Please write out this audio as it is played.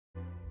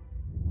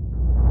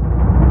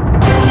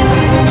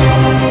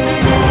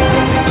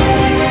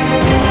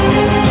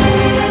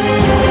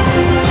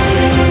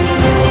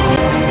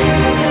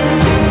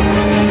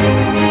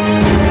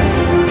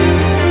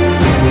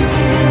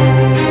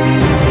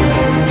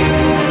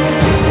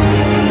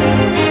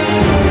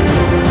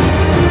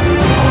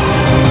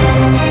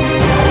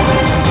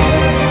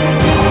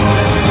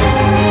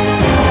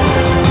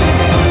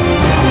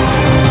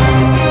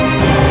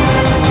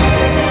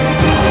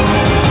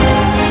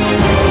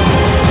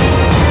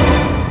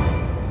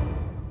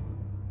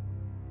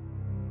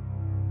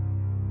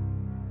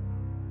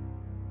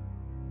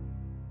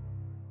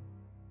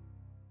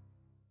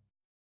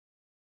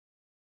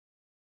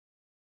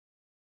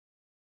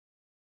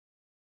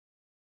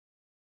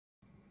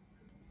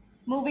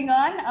Moving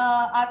on,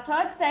 our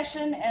third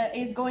session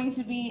is going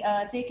to be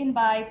taken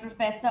by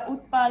Professor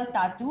Utpal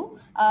Tatu.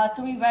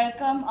 So we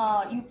welcome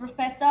you,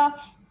 Professor,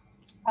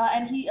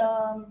 and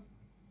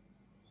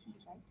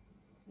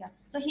yeah.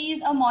 So he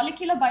is a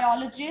molecular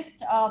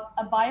biologist,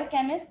 a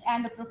biochemist,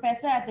 and a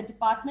professor at the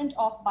Department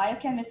of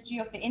Biochemistry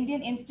of the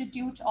Indian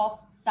Institute of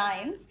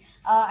Science.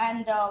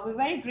 We're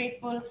very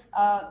grateful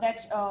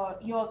that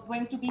you're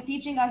going to be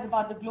teaching us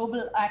about the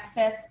global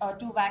access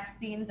to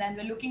vaccines, and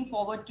we're looking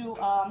forward to,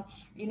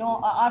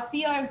 our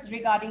fears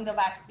regarding the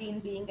vaccine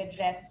being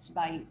addressed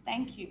by you.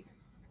 Thank you.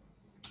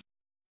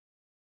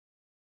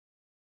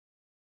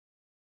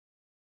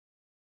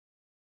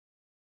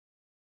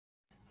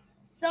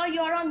 Sir,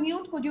 you're on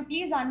mute. Could you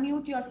please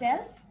unmute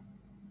yourself?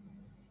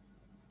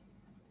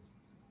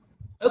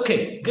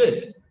 Okay,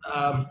 good.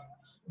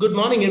 Good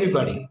morning,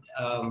 everybody.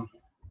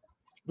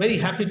 Very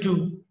happy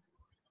to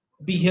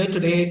be here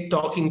today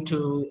talking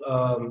to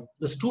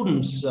the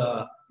students.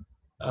 I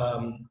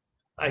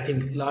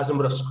think large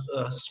number of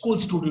school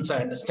students, I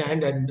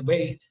understand, and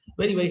very,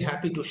 very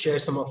happy to share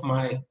some of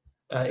my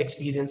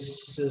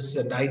experiences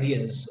and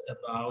ideas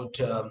about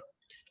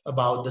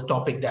the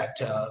topic that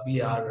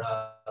we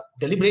are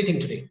deliberating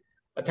today.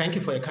 Thank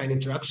you for your kind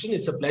introduction.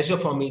 It's a pleasure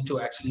for me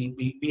to actually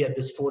be at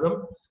this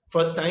forum.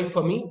 First time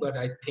for me, but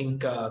I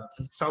think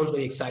it sounds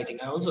very exciting.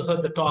 I also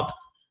heard the talk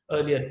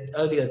earlier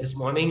this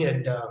morning,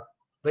 and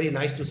very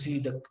nice to see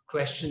the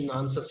question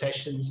answer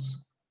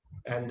sessions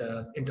and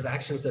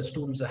interactions that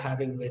students are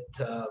having with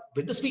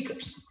the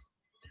speakers.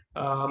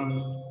 I'm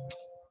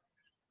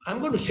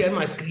going to share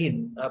my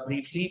screen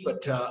briefly,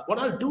 but what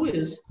I'll do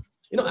is,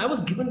 I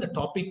was given the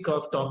topic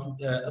of talking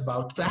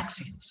about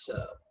vaccines,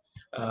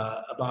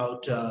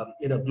 about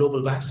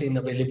global vaccine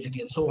availability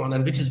and so on,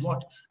 and which is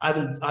what I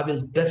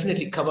will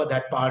definitely cover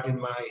that part in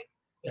my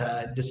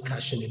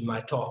discussion, in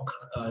my talk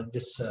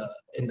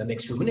in the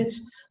next few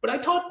minutes. But I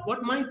thought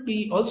what might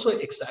be also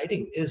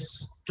exciting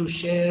is to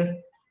share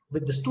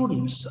with the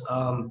students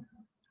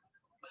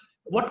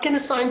what can a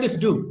scientist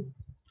do?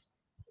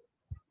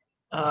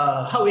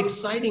 How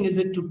exciting is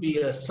it to be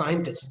a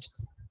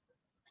scientist?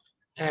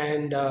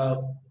 And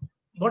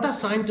what are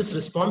scientists'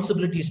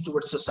 responsibilities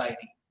towards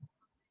society?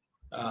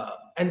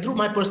 And through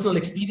my personal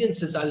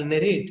experiences, I'll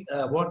narrate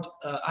what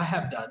I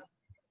have done,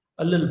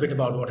 a little bit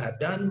about what I've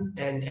done,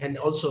 and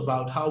also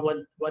about how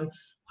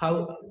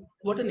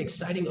what an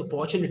exciting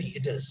opportunity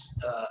it is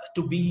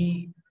to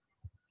be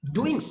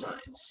doing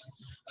science,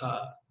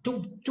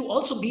 to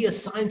also be a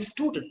science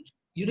student.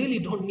 You really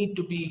don't need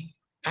to be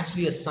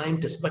actually a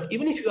scientist, but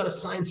even if you are a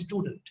science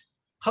student,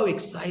 how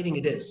exciting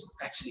it is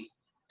actually.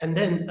 And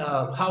then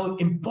how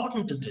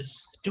important it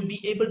is to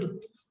be able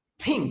to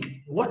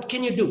think, what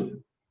can you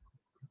do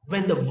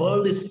when the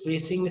world is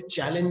facing a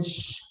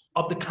challenge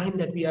of the kind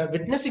that we are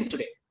witnessing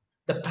today,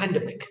 the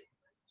pandemic.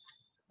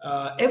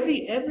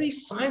 Every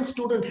science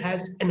student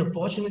has an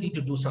opportunity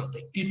to do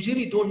something. You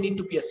really don't need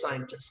to be a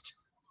scientist.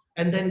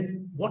 And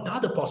then what are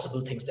the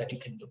possible things that you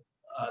can do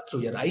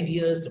through your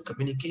ideas, through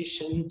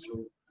communication,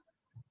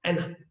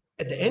 and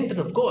at the end, and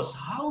of course,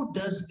 how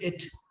does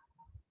it,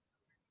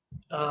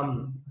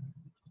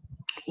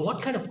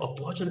 what kind of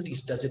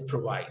opportunities does it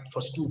provide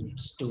for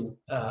students to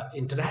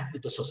interact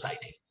with the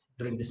society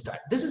during this time?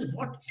 This is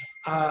what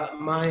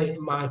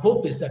my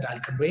hope is that I'll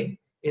convey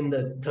in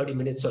the 30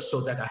 minutes or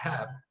so that I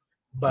have.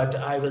 But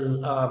I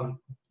will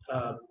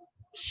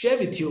share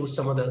with you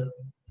some of the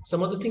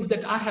things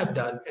that I have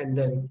done, and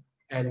then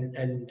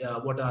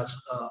what are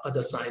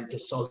other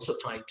scientists also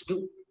trying to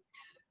do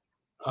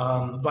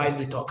while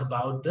we talk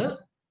about the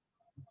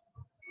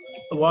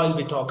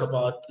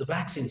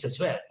vaccines as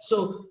well.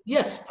 So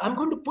yes, I'm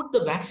going to put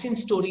the vaccine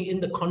story in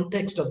the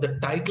context of the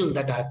title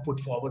that I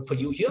put forward for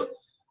you here,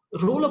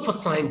 role of a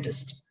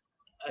scientist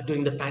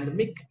during the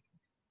pandemic,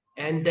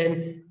 and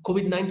then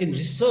COVID-19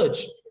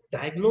 research,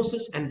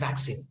 diagnosis, and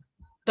vaccine.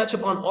 Touch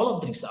upon all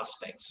of these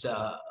aspects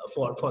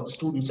for the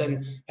students,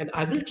 and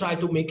I will try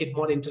to make it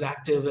more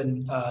interactive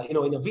and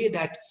in a way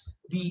that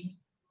we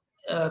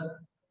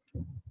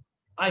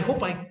I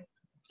hope I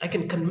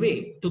can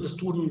convey to the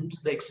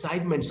students the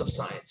excitements of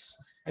science,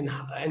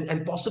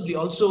 and possibly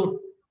also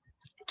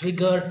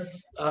trigger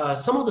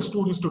some of the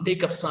students to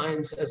take up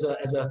science as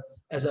a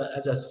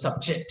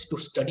subject to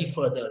study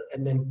further,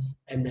 and then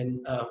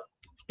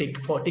take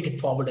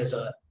it forward as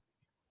a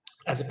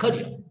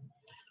career.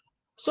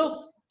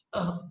 So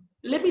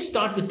let me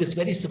start with this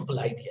very simple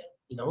idea.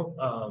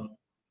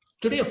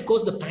 Today, of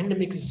course, the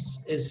pandemic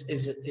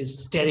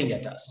is staring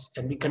at us,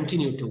 and we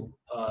continue to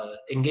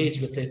engage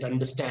with it,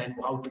 understand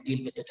how to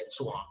deal with it, and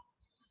so on.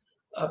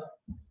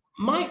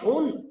 My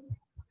own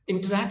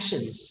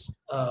interactions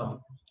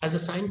as a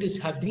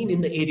scientist have been in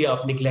the area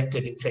of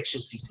neglected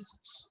infectious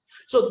diseases.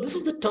 So this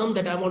is the term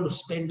that I want to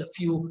spend a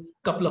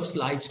couple of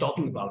slides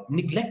talking about: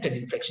 neglected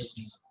infectious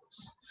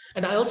diseases.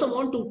 And I also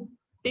want to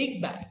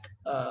take back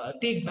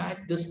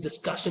this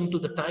discussion to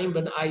the time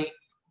when I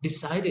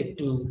decided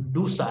to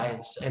do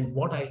science, and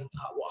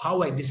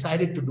how I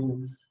decided to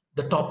do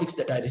the topics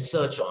that I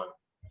research on.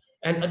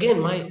 And again,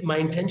 my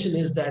intention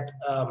is that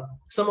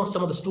some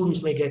of the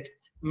students may get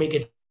may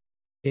get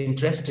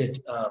interested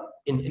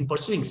in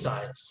pursuing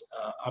science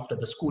after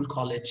the school,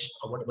 college,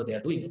 or whatever they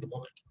are doing at the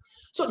moment.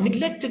 So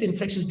neglected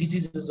infectious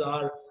diseases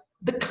are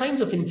the kinds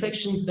of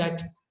infections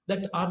that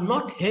are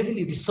not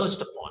heavily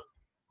researched upon.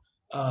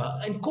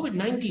 And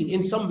COVID-19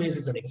 in some ways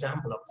is an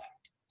example of that.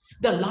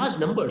 There are large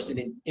numbers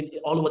in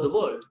all over the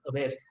world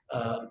where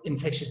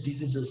infectious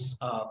diseases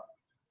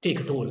take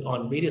a toll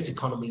on various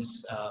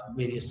economies,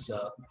 various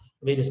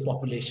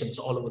populations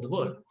all over the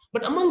world.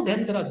 But among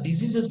them, there are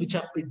diseases which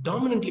are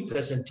predominantly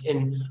present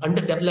in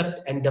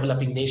underdeveloped and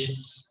developing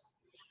nations.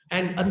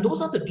 And those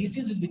are the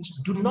diseases which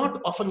do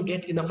not often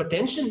get enough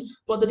attention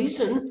for the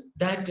reason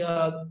that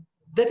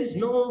there is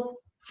no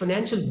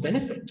financial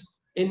benefit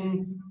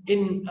in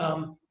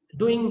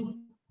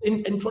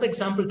for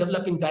example,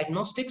 developing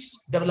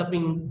diagnostics,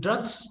 developing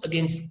drugs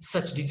against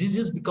such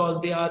diseases, because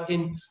they are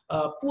in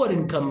poor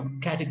income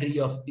category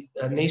of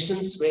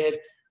nations where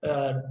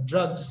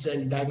drugs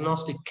and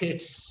diagnostic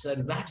kits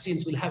and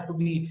vaccines will have to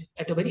be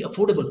at a very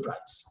affordable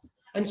price.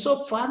 And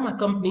so pharma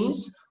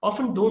companies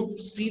often don't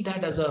see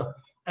that as a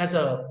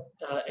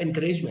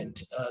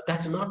encouragement.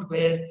 That's not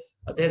where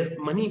their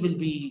money will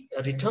be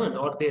returned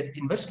or their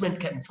investment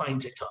can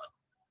find return.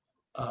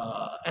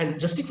 And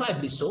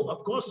justifiably so. Of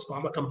course,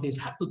 pharma companies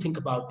have to think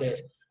about their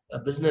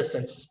business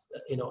and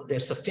their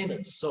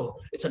sustenance. So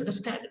it's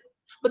understandable.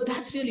 But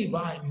that's really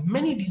why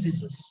many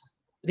diseases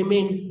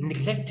remain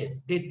neglected.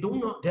 They're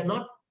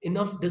not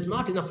enough. There's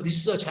not enough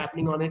research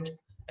happening on it,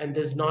 and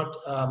there's not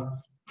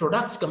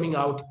products coming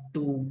out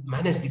to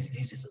manage these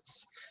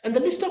diseases. And the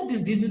list of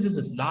these diseases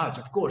is large,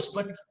 of course.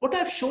 But what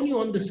I've shown you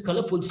on this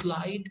colorful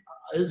slide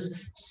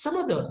is some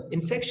of the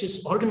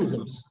infectious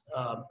organisms,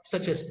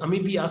 such as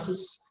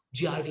amoebiasis,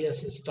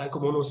 giardiasis,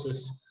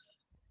 trichomonosis,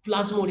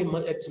 plasmodium.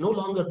 It's no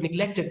longer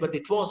neglected, but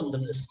it was on the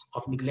list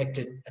of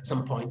neglected at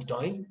some point in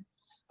time.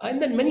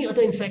 And then many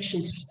other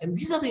infections. And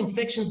these are the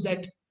infections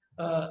that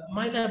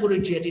my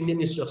laboratory at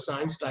Indian Institute of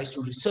Science tries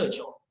to research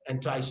on and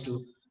tries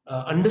to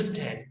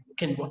understand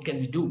what can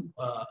we do,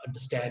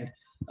 understand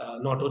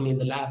not only in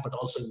the lab, but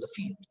also in the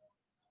field.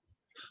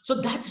 So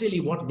that's really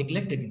what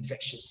neglected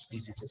infectious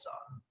diseases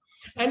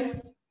are.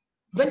 And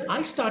when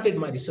I started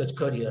my research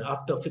career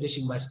after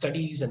finishing my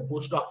studies and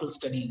postdoctoral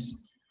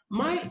studies,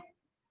 my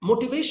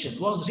motivation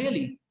was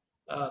really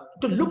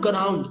to look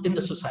around in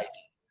the society.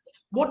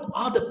 What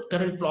are the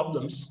current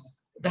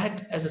problems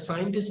that, as a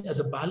scientist, as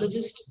a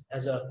biologist,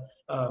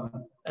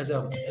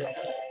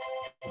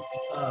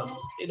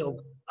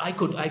 I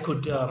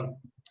could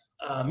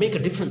make a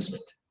difference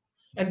with?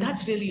 And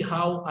that's really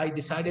how I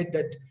decided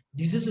that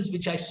diseases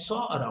which I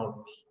saw around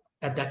me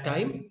at that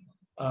time,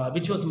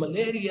 which was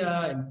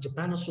malaria and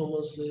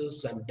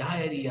trypanosomosis and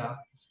diarrhea,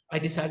 I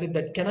decided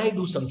that can I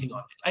do something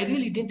on it? I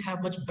really didn't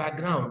have much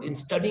background in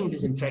studying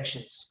these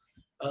infections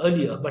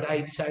earlier, but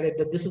I decided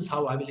that this is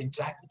how I will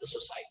interact with the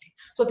society.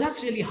 So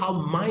that's really how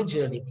my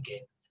journey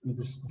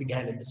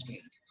began in this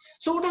field.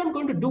 So what I'm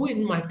going to do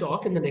in my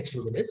talk in the next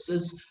few minutes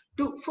is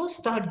to first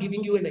start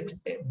giving you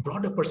a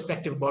broader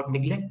perspective about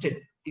neglected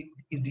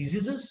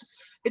diseases,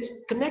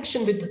 its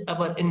connection with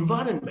our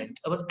environment,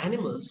 our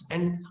animals,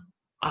 and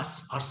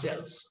us,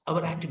 ourselves,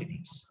 our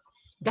activities.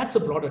 That's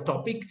a broader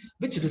topic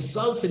which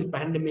results in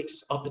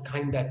pandemics of the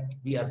kind that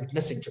we are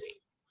witnessing today.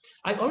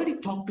 I already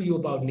talked to you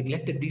about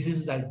neglected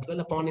diseases. I'll dwell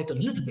upon it a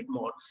little bit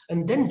more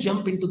and then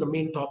jump into the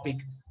main topic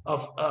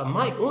of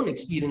my own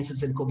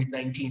experiences in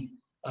COVID-19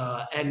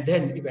 and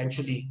then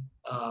eventually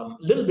a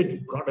little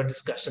bit broader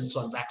discussions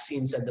on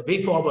vaccines and the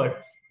way forward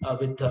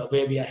with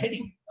where we are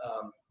heading.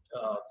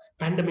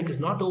 Pandemic is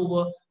not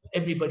over.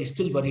 Everybody's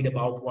still worried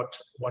about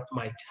what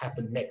might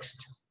happen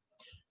next.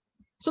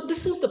 So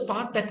this is the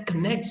part that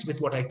connects with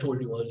what I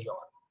told you earlier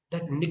on,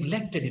 that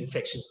neglected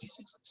infectious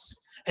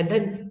diseases. And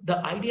then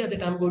the idea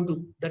that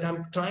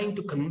I'm trying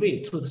to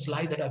convey through the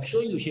slide that I've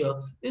shown you here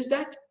is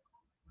that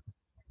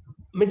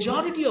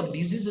majority of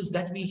diseases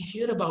that we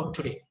hear about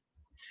today,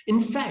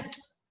 in fact,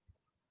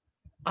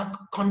 are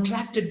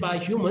contracted by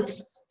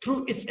humans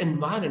through its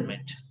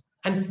environment.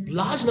 And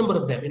large number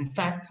of them, in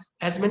fact,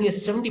 as many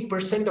as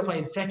 70% of our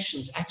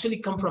infections actually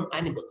come from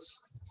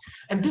animals.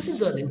 And this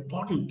is an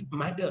important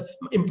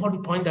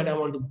point that I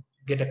want to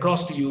get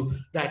across to you,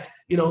 that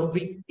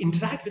we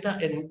interact with our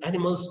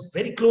animals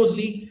very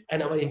closely,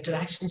 and our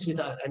interactions with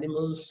our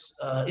animals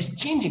is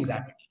changing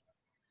rapidly.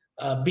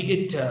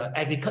 Be it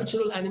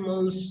agricultural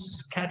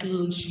animals,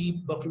 cattle,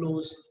 sheep,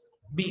 buffaloes,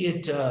 be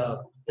it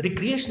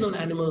recreational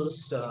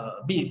animals,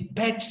 be it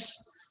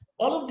pets,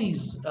 all of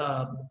these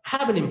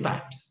have an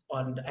impact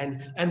on,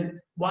 and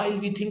while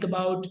we think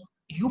about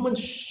humans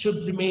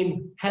should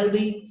remain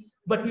healthy,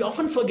 but we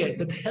often forget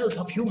that the health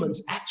of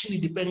humans actually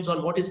depends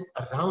on what is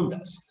around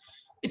us.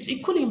 It's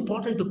equally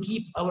important to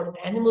keep our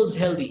animals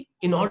healthy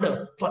in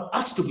order for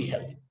us to be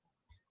healthy.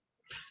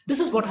 This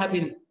is what I've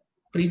been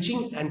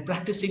preaching and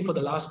practicing for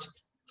the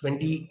last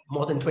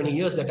more than 20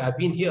 years that I've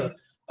been here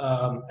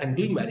and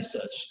doing my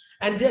research.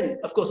 And then,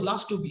 of course,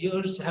 last 2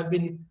 years have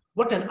been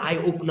what an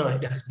eye-opener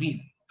it has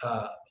been.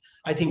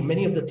 I think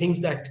many of the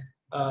things that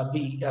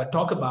we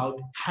talk about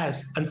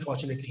has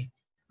unfortunately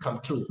come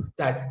true.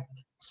 That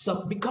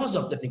because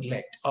of the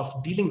neglect of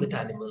dealing with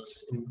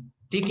animals and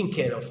taking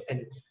care of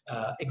and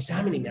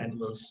examining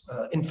animals,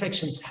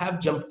 infections have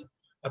jumped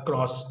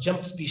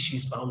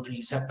species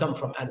boundaries, have come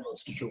from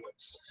animals to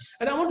humans.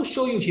 And I want to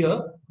show you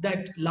here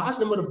that large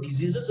number of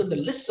diseases, and the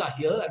lists are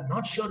here. I'm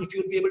not sure if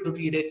you'll be able to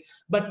read it,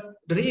 but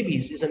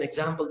rabies is an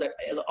example that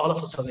all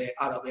of us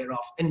are aware of,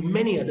 and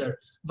many other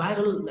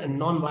viral and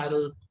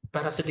non-viral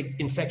parasitic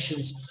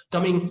infections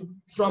coming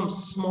from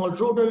small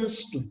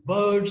rodents to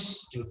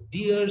birds to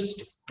deers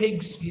to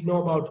pigs. We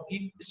know about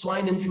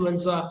swine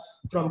influenza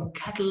from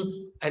cattle,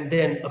 and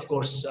then of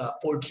course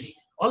poultry.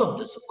 All of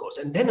this, of course.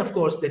 And then, of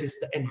course, there is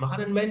the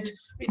environment,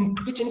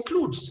 which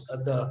includes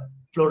the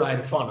flora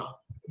and fauna,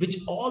 which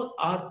all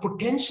are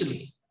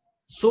potentially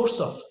source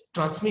of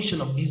transmission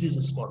of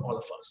diseases for all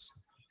of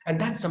us. And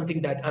that's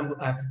something that I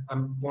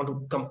want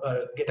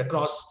to get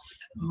across.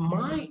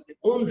 My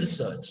own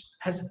research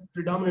has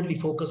predominantly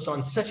focused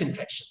on such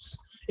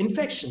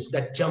infections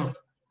that jump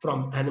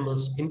from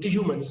animals into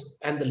humans,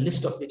 and the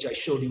list of which I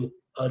showed you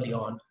early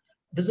on.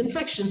 These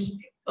infections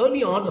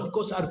early on, of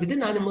course, are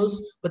within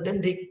animals, but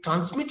then they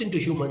transmit into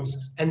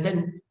humans, and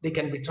then they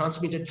can be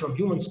transmitted from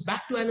humans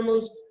back to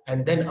animals,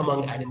 and then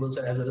among animals,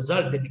 and as a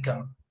result, they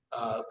become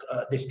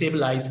they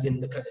stabilize in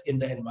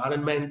the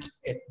environment.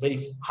 It's very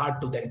hard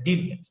to then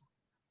deal with.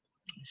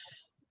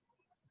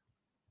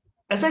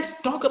 As I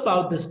talk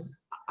about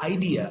this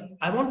idea,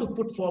 I want to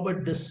put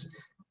forward this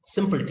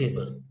simple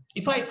table.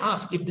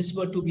 If this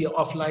were to be an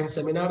offline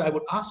seminar, I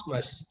would ask my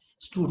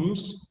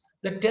students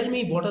that tell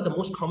me what are the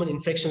most common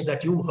infections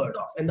that you heard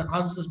of, and the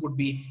answers would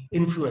be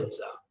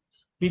influenza.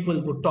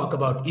 People would talk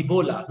about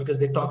Ebola because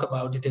they talk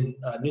about it in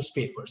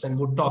newspapers, and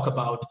would talk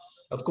about,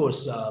 of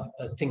course,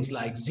 things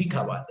like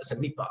Zika virus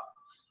and Nipah.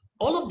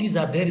 All of these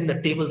are there in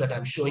the table that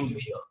I'm showing you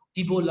here.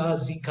 Ebola,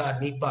 Zika,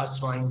 Nipah,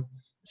 swine,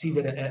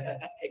 severe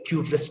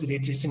acute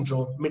respiratory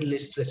syndrome, Middle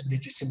East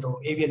respiratory syndrome,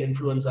 avian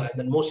influenza, and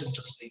then most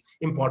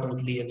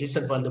importantly, and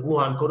recent one, the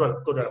Wuhan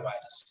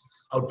coronavirus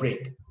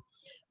outbreak.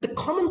 The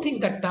common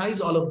thing that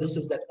ties all of this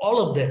is that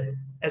all of them,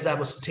 as I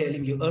was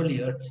telling you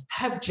earlier,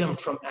 have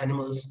jumped from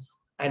animals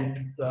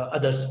and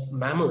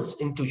mammals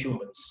into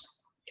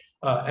humans,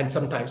 and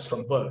sometimes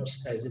from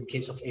birds, as in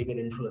case of avian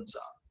influenza.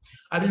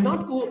 I will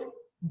not go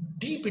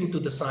deep into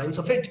the science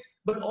of it,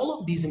 but all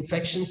of these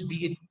infections,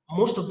 be it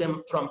most of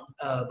them from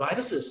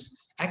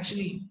viruses,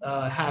 actually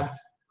have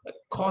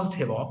caused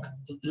havoc.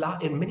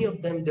 In many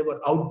of them, there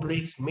were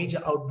outbreaks, major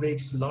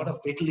outbreaks, a lot of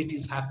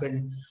fatalities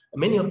happened.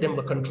 Many of them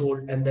were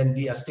controlled, and then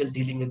we are still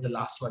dealing with the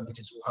last one, which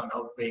is Wuhan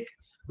outbreak,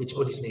 which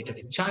originated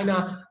in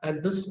China.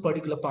 And this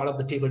particular part of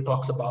the table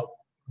talks about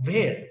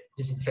where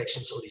these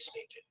infections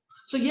originated.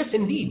 So yes,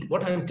 indeed,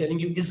 what I'm telling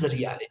you is the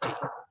reality.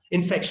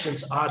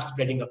 Infections are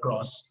spreading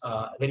across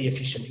very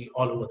efficiently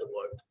all over the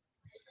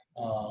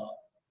world.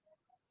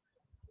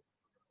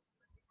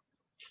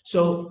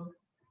 So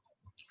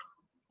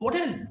what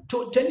I'll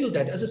tell you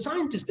that as a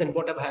scientist, then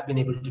what have I been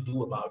able to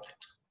do about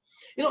it?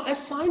 You know, as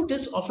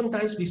scientists,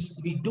 oftentimes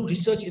we do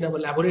research in our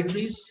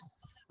laboratories,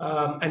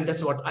 and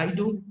that's what I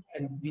do.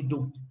 And we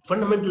do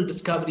fundamental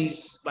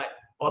discoveries by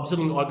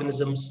observing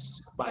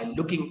organisms, by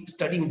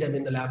studying them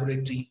in the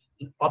laboratory,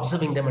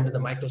 observing them under the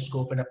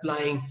microscope, and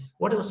applying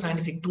whatever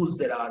scientific tools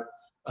there are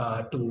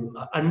to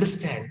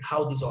understand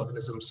how these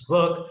organisms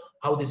work,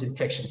 how these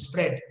infections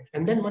spread.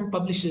 And then one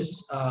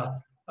publishes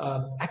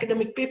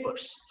academic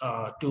papers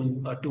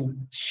to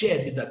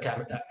share with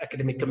the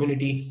academic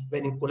community,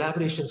 when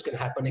collaborations can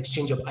happen,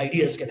 exchange of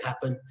ideas can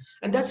happen.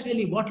 And that's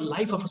really what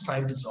life of a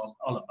scientist is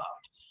all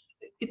about.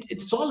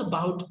 It's all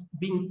about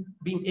being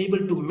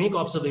able to make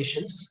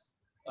observations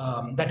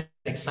that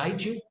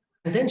excite you,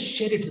 and then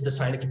share it with the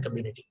scientific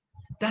community.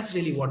 That's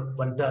really what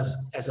one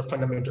does as a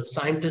fundamental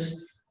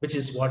scientist, which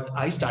is what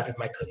I started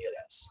my career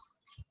as.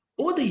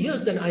 Over the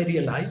years, then I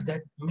realized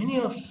that many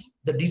of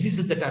the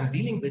diseases that I'm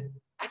dealing with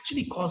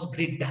actually cause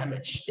great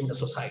damage in the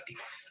society.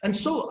 And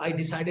so I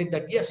decided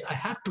that, yes, I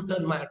have to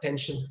turn my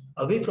attention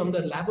away from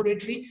the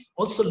laboratory,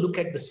 also look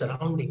at the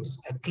surroundings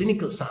and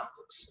clinical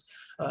samples,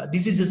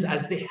 diseases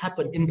as they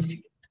happen in the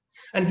field.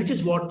 And which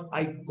is what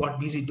I got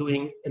busy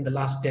doing in the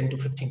last 10 to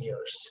 15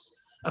 years,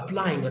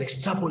 applying or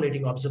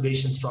extrapolating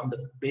observations from the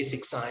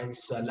basic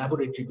science,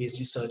 laboratory-based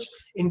research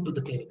into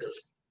the clinical.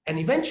 And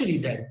eventually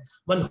then,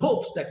 one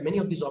hopes that many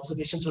of these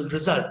observations will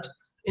result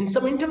in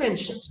some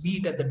interventions, be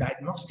it at the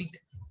diagnostic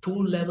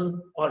tool level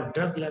or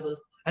drug level.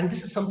 And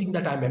this is something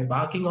that I'm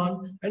embarking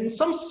on. And in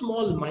some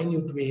small,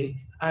 minute way,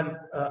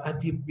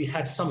 we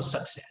had some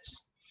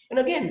success. And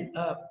again,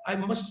 I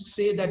must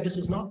say that this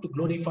is not to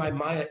glorify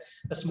my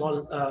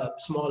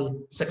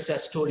small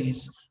success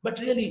stories, but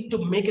really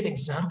to make an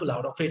example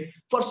out of it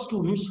for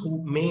students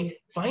who may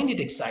find it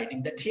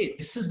exciting that, hey,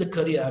 this is the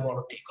career I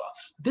want to take off.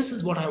 This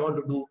is what I want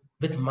to do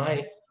with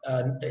my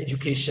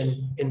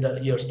education in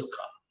the years to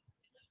come.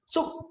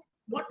 So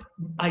what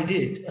I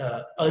did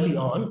early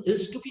on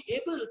is to be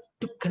able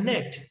to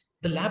connect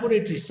the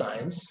laboratory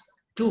science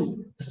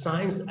to the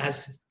science as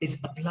is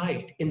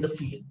applied in the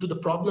field, to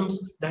the problems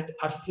that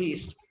are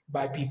faced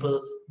by people,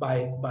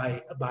 by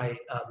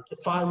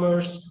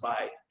farmers,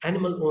 by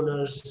animal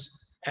owners,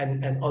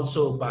 and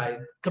also by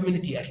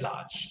community at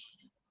large.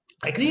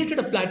 I created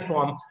a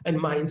platform, and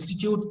my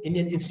institute,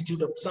 Indian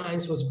Institute of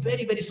Science, was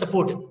very, very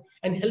supportive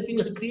and helping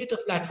us create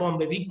a platform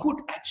where we could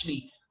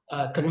actually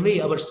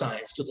convey our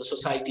science to the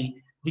society.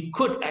 We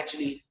could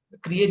actually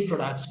create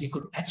products. We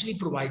could actually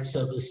provide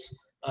service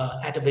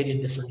at a very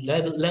different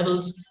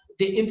levels.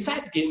 They, in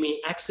fact, gave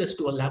me access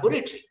to a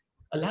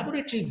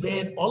laboratory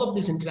where all of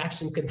this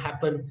interaction can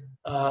happen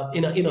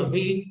in a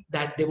way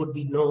that there would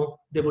be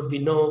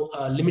no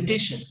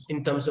limitation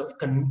in terms of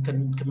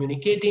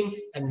communicating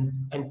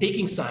and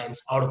taking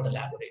science out of the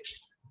laboratory.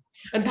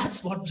 And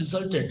that's what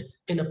resulted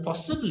in a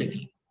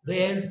possibility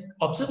where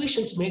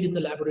observations made in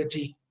the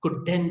laboratory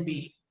could then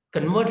be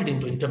converted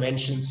into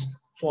interventions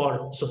for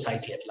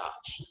society at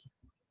large.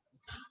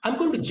 I'm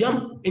going to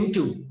jump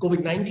into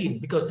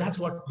COVID-19 because that's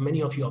what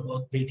many of you are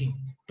waiting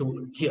to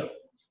hear.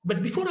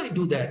 But before I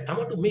do that, I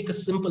want to make a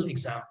simple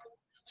example.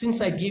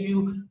 Since I gave you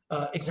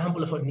an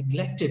example of a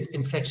neglected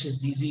infectious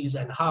disease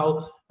and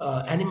how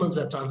animals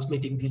are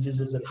transmitting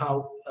diseases and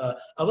how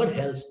our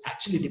health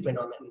actually depend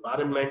on the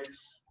environment,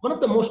 one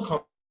of the most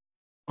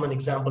common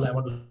example I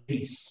want to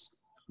raise.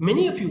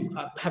 Many of you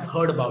have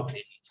heard about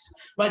rabies.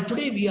 While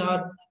today we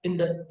are in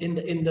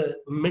the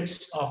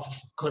midst of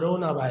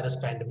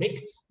coronavirus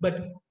pandemic, but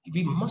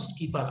we must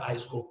keep our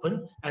eyes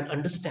open and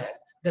understand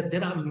that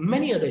there are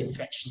many other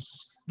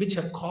infections which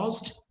have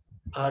caused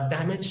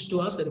damage to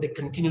us, and they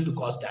continue to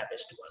cause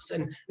damage to us.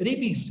 And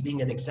rabies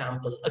being an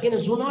example, again, a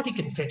zoonotic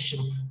infection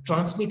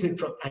transmitted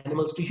from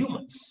animals to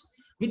humans.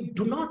 We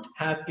do not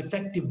have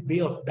effective way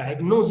of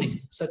diagnosing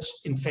such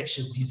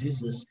infectious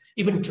diseases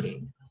even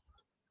today.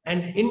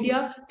 And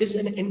India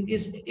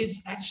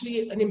is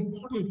actually an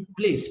important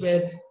place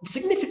where a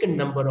significant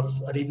number of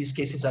rabies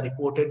cases are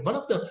reported. One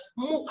of the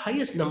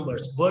highest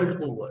numbers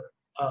world over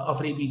of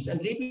rabies,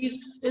 and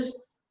rabies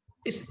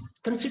is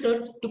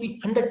considered to be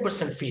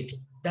 100% fatal.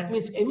 That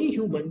means any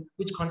human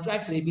which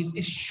contracts rabies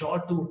is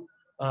sure to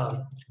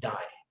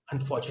die,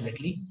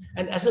 unfortunately,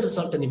 and as a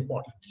result, an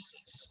important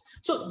disease.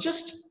 So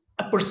just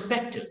a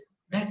perspective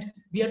that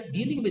we are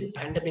dealing with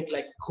pandemic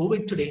like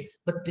COVID today,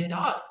 but there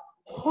are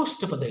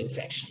host of other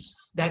infections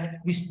that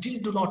we still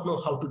do not know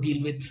how to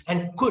deal with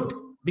and could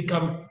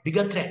become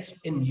bigger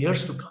threats in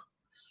years to come.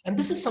 And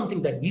this is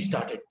something that we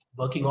started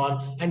working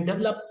on and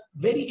developed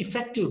very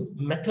effective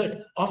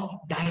method of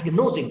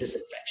diagnosing this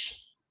infection.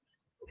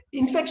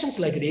 Infections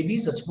like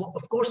rabies,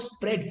 of course,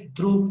 spread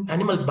through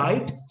animal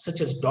bite,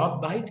 such as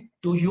dog bite,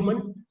 to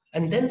human,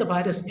 and then the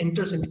virus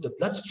enters into the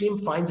bloodstream,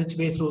 finds its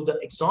way through the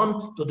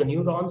axon, to the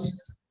neurons,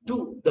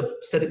 to the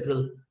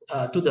cerebral,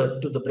 to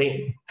the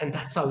brain, and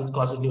that's how it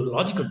causes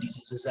neurological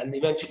diseases, and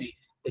eventually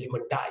the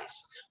human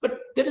dies. But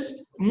there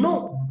is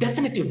no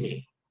definitive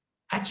way,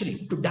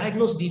 actually, to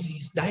diagnose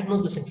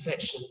this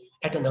infection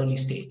at an early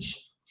stage.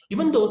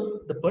 Even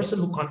though the person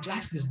who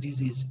contracts this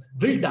disease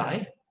will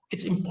die,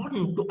 it's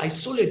important to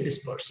isolate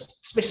this person,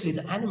 especially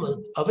the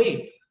animal,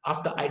 away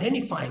after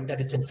identifying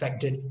that it's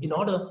infected, in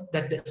order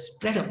that the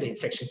spread of the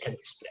infection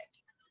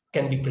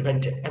can be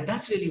prevented. And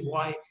that's really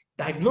why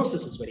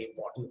diagnosis is very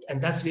important.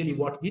 And that's really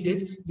what we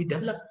did. We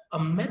developed a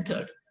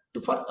method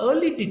for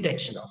early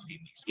detection of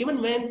rabies.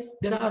 Even when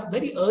there are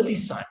very early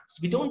signs,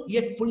 we don't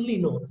yet fully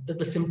know that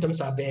the symptoms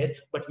are there,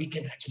 but we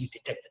can actually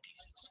detect the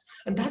disease.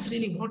 And that's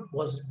really what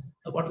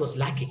was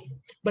lacking.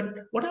 But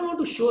what I want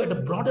to show at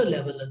a broader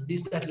level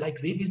is that, like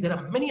rabies, there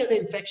are many other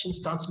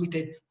infections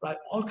transmitted by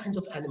all kinds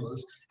of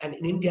animals. And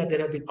in India, there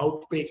have been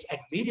outbreaks at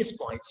various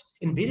points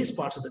in various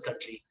parts of the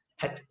country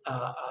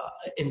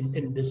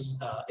in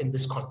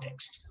this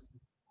context.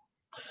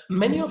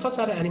 Many of us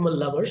are animal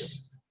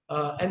lovers,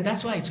 and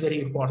that's why it's very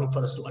important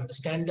for us to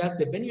understand that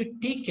when you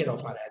take care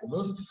of our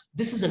animals,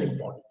 this is an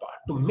important part,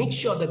 to make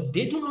sure that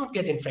they do not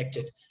get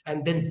infected,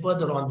 and then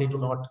further on, they do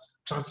not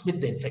transmit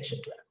the infection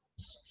to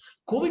animals.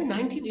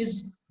 COVID-19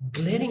 is a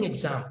glaring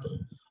example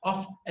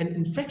of an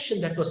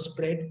infection that was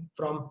spread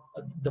from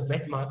the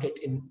wet market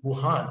in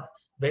Wuhan,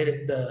 where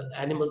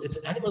it's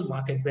an animal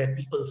market where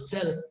people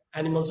sell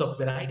animals of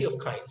variety of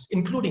kinds,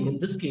 including, in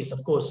this case,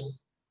 of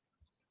course,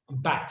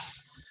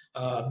 bats.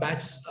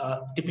 Bats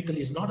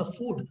typically is not a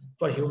food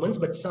for humans,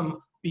 but some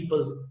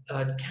people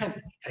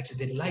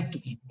they like to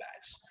eat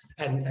bats.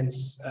 And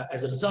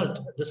as a result,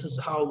 this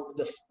is how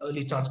the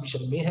early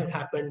transmission may have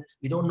happened.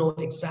 We don't know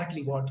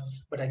exactly what,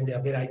 but I think there are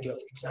a variety of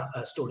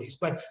stories.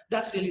 But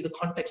that's really the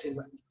context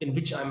in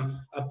which I'm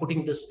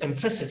putting this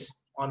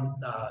emphasis on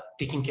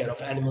taking care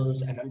of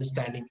animals and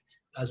understanding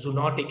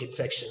zoonotic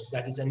infections,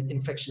 that is,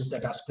 infections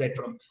that are spread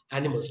from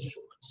animals to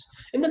humans.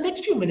 In the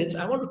next few minutes,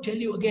 I want to tell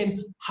you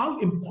again how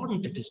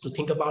important it is to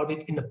think about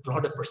it in a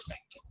broader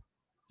perspective.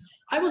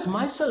 I was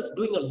myself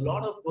doing a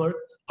lot of work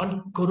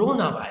on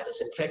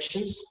coronavirus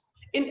infections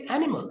in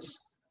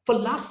animals for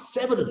last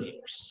several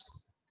years.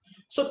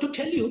 So to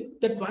tell you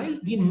that while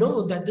we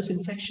know that this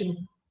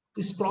infection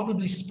is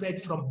probably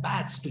spread from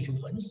bats to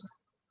humans,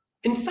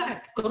 in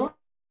fact, coronavirus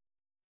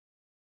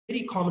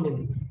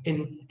common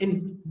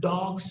in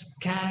dogs,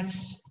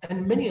 cats,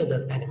 and many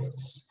other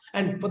animals.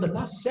 And for the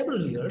last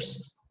several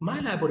years, my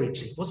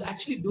laboratory was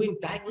actually doing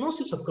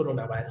diagnosis of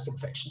coronavirus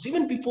infections,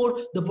 even before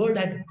the world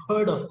had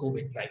heard of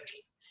COVID-19.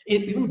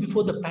 Even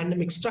before the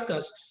pandemic struck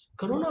us,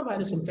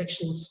 coronavirus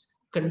infections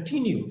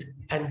continued,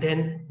 and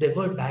then there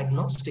were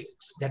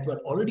diagnostics that were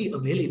already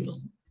available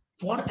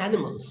for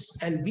animals,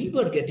 and we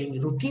were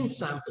getting routine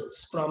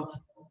samples from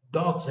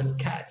dogs and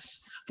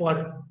cats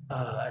for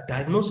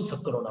diagnosis of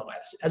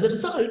coronavirus. As a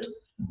result,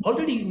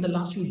 already in the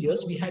last few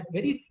years, we had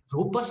very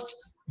robust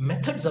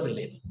methods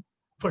available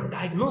for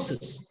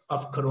diagnosis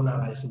of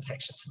coronavirus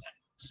infections in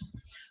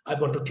animals. I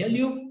want to tell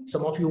you,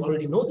 some of you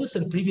already know this,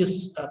 and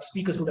previous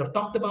speakers would have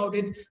talked about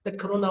it, that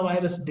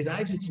coronavirus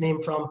derives its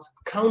name from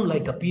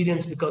crown-like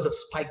appearance because of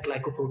spike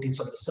glycoproteins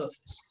on the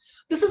surface.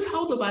 This is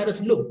how the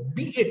virus looked,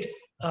 be it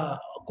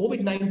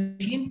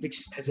COVID-19,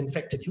 which has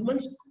infected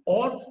humans,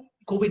 or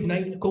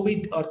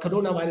COVID or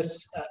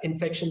coronavirus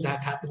infection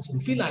that happens in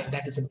feline,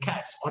 that is in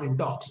cats or in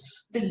dogs.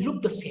 They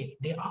look the same.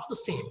 They are the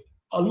same,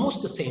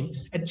 almost the same.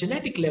 At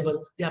genetic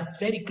level, they are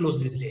very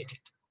closely related.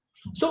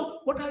 So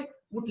what I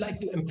would like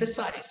to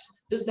emphasize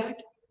is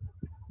that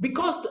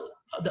because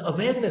the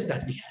awareness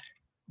that we had,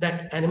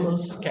 that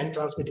animals can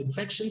transmit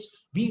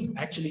infections, we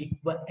actually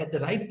were at the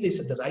right place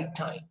at the right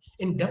time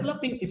in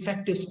developing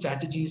effective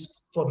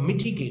strategies for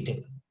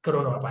mitigating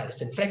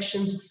coronavirus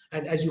infections.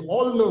 And as you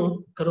all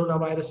know,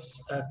 coronavirus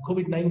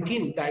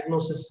COVID-19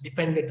 diagnosis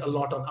depended a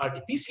lot on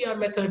RT-PCR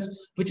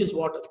methods, which is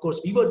what, of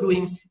course, we were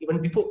doing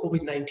even before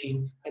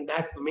COVID-19, and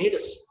that made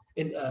us,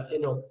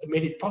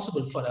 made it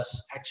possible for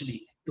us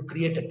actually to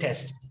create a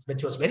test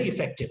which was very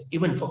effective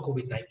even for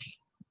COVID-19.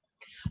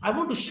 I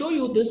want to show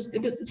you this.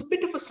 It's a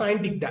bit of a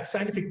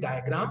scientific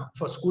diagram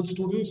for school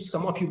students.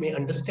 Some of you may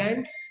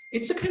understand.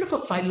 It's a kind of a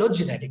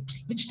phylogenetic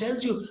tree, which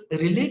tells you the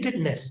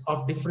relatedness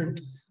of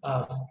different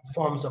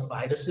forms of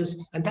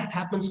viruses, and that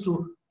happens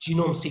through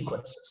genome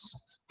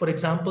sequences. For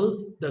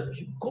example, the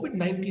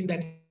COVID-19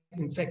 that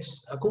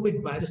infects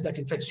COVID virus that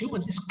infects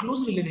humans is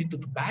closely related to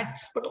the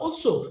bat, but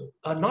also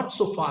not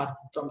so far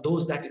from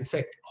those that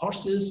infect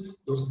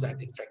horses, those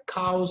that infect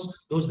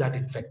cows, those that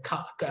infect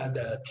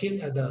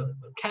the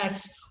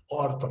cats,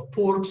 or from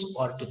porks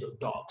or to the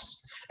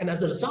dogs. And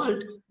as a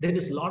result, there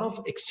is a lot of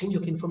exchange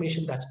of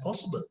information that's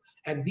possible.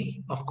 And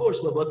we, of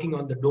course, were working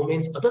on the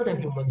domains other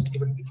than humans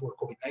even before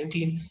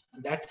COVID-19,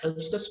 and that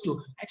helps us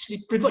to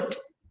actually pivot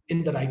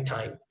in the right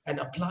time and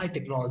apply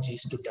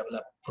technologies to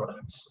develop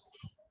products.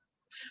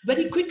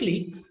 Very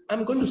quickly,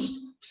 I'm going to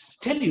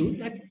tell you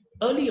that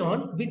early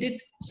on, we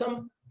did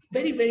some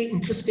very, very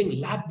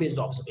interesting lab-based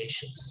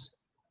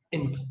observations.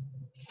 In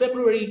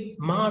February,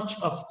 March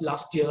of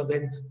last year,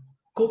 when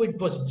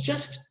COVID was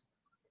just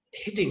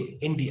hitting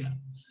India,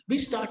 we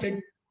started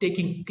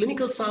taking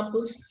clinical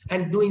samples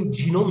and doing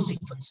genome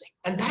sequencing.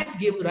 And that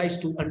gave rise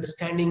to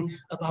understanding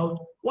about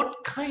what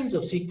kinds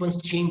of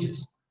sequence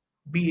changes,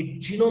 be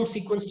it genome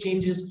sequence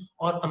changes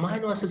or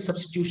amino acid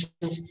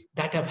substitutions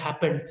that have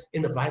happened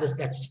in the virus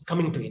that's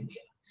coming to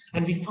India.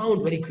 And we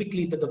found very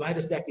quickly that the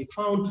virus that we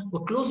found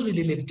were closely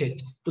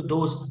related to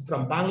those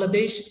from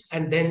Bangladesh,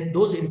 and then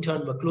those in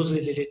turn were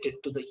closely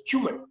related to the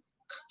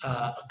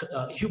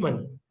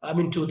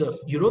to the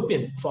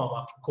European form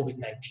of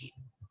COVID-19.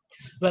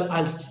 Well,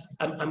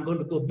 I'm going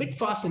to go a bit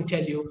fast and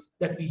tell you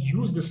that we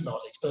used this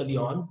knowledge early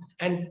on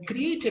and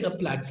created a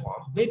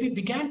platform where we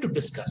began to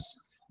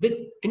discuss with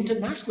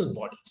international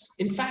bodies.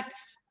 In fact,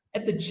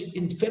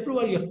 in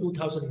February of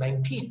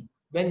 2019,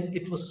 when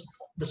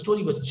the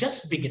story was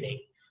just beginning,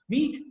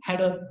 we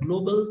had a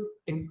global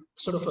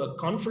sort of a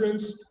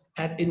conference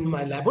in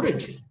my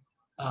laboratory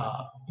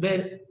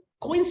where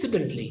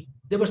coincidentally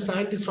there were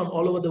scientists from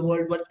all over the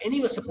world who were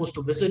anywhere supposed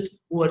to visit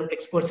who were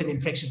experts in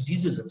infectious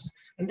diseases.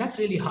 And that's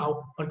really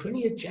how on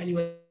 28th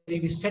January,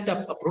 we set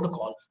up a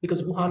protocol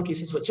because Wuhan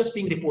cases were just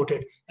being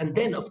reported. And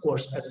then, of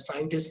course, as a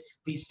scientist,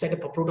 we set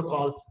up a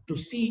protocol to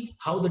see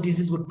how the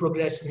disease would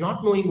progress,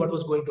 not knowing what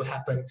was going to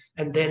happen.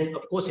 And then,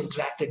 of course,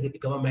 interacted with the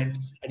government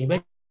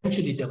and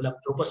eventually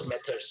developed robust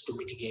methods to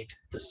mitigate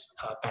this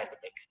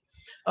pandemic.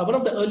 One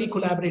of the early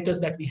collaborators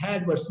that we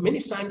had was many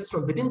scientists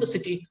from within the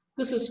city.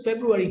 This is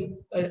February,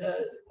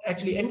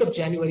 actually end of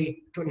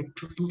January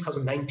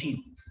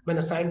 2019, when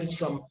a scientist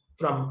from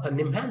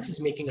NIMHANS is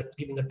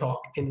giving a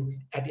talk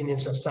at Indian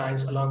Institute of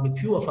Science, along with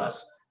few of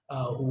us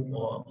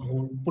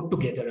who put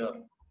together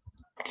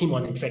a team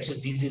on infectious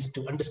disease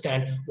to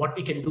understand what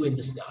we can do in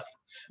this scenario.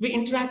 We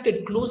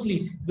interacted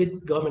closely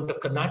with government of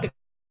Karnataka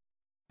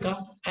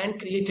and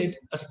created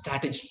a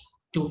strategy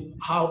to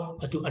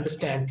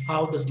understand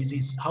how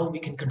we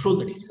can control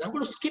the disease. I'm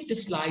going to skip the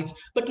slides,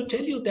 but to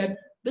tell you that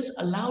this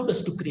allowed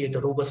us to create a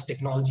robust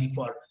technology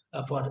for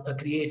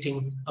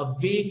creating a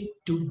way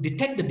to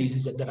detect the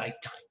disease at the right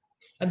time.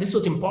 And this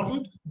was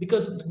important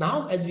because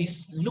now as we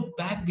look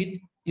back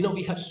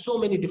we have so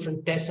many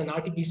different tests, and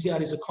RT-PCR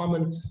is a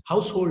common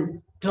household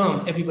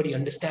term everybody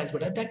understands.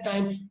 But at that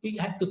time, we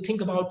had to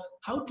think about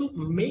how to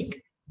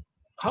make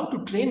how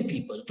to train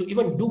people to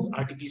even do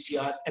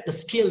RT-PCR at the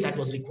scale that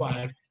was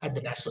required at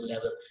the national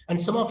level. And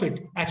some of it,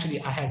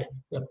 actually, I had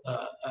a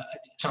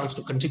chance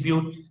to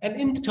contribute. And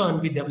in turn,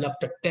 we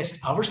developed a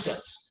test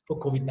ourselves for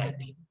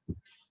COVID-19.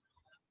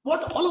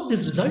 What all of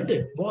this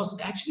resulted was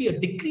actually a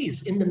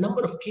decrease in the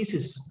number of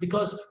cases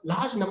because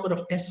large number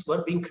of tests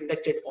were being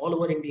conducted all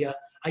over India.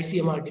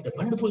 ICMR did a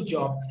wonderful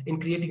job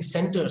in creating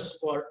centers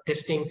for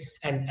testing.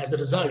 And as a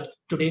result,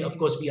 today, of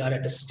course, we are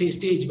at a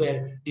stage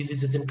where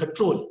disease is in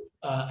control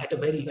at a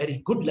very,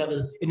 very good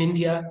level in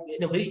India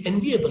in a very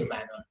enviable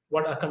manner.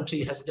 What our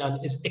country has done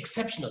is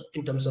exceptional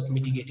in terms of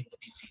mitigating the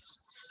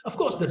disease. Of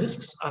course, the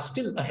risks are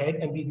still ahead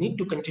and we need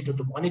to continue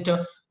to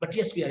monitor, but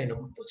yes, we are in a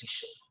good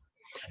position.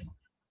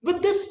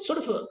 With this sort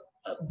of a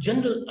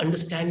general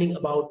understanding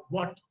about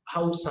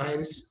how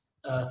science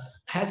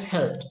has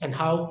helped and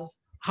how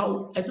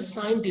as a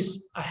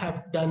scientist I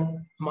have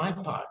done my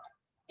part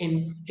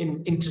in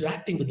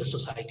interacting with the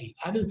society,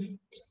 I will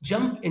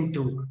jump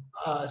into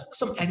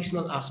some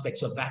additional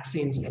aspects of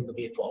vaccines and the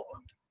way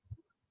forward.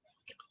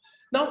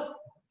 Now,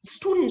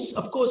 students,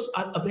 of course,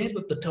 are aware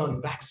of the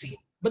term vaccine,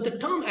 but the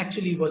term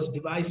actually was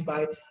devised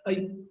by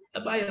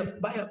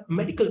a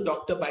medical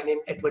doctor by name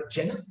Edward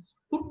Jenner,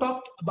 who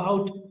talked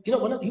about,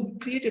 who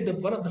created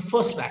one of the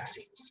first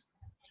vaccines.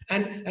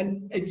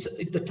 And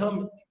the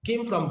term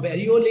came from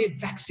variole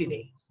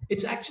vaccine.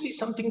 It's actually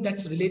something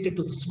that's related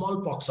to the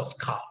smallpox of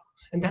cow.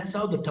 And that's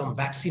how the term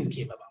vaccine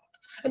came about.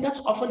 And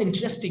that's often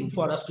interesting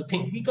for us to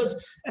think, because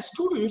as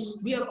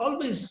students, we are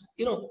always,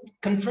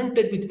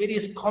 confronted with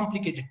various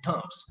complicated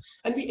terms,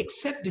 and we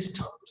accept these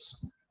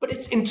terms. But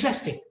it's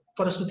interesting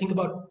for us to think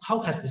about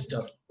how has this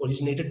term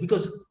originated,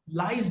 because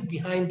lies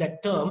behind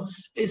that term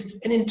is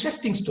an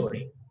interesting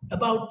story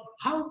about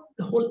how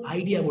the whole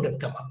idea would have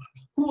come up.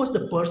 Who was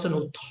the person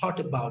who thought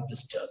about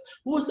this term?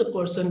 Who was the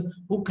person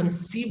who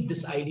conceived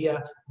this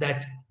idea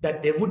that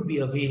there would be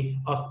a way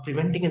of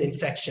preventing an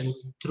infection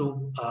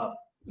through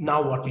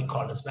now what we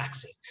call as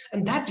vaccine?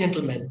 And that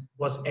gentleman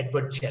was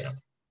Edward Jenner.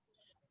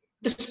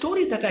 The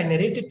story that I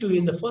narrated to you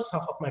in the first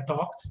half of my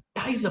talk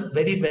ties up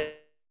very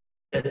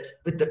well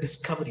with the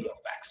discovery of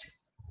vaccine.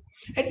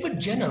 Edward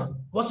Jenner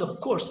was, of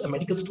course, a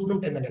medical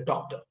student and then a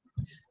doctor.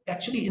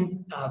 Actually,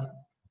 in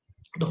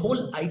the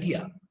whole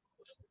idea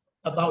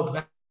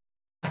about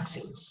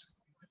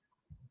vaccines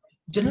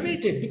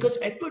generated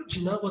because Edward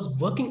Jenner was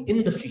working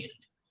in the field.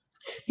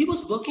 He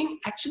was working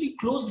actually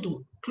close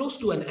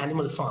to an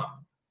animal farm.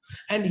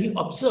 And he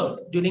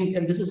observed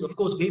and this is, of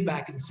course, way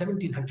back in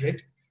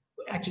 1700,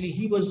 actually,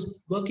 he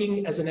was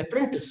working as an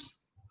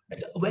apprentice,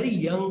 a very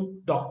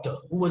young doctor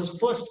who was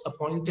first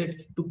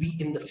appointed to be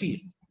in the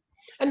field.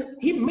 And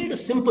he made a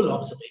simple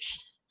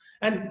observation.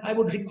 And I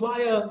would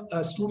require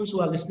students who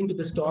are listening to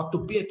this talk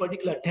to pay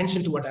particular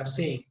attention to what I'm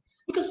saying,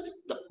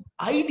 because the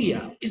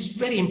idea is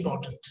very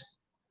important.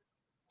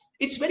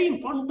 It's very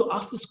important to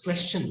ask this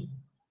question,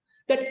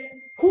 that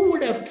who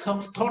would have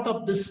thought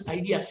of this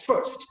idea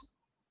first?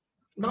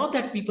 Now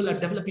that people are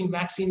developing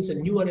vaccines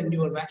and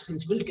newer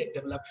vaccines will get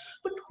developed,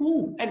 but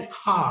who and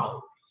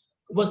how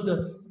was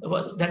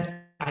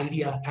that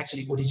idea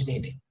actually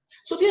originated?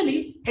 So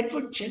really,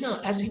 Edward Jenner,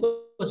 as he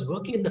was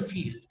working in the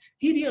field,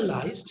 he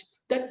realized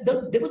that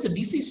there was a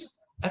disease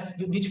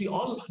which we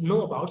all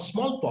know about,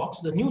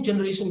 smallpox. The new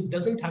generation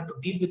doesn't have to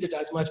deal with it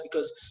as much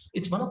because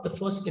it's one of the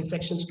first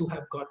infections to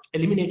have got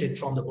eliminated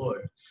from the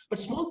world. But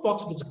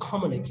smallpox was a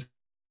common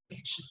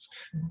infection.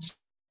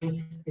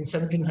 In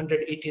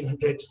 1700,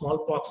 1800,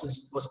 smallpox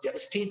was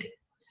devastating.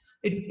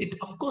 It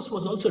of course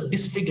was also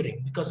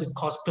disfiguring because it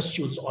caused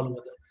pustules all over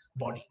the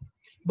body.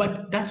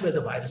 But that's where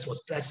the virus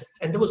was present,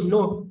 and there was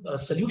no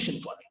solution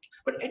for it.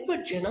 But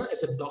Edward Jenner,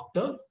 as a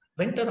doctor,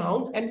 went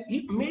around and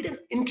he made an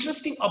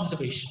interesting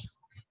observation.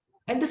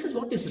 And this is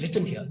what is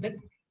written here, that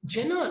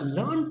Jenner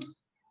learned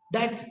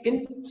that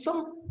in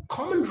some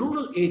common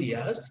rural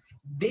areas,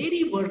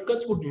 dairy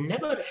workers would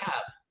never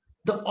have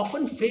the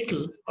often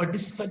fatal or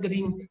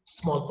disfiguring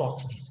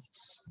smallpox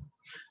disease.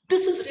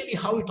 This is really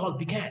how it all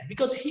began,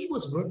 because he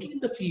was working in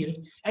the field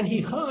and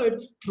he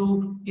heard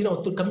through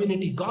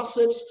community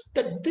gossips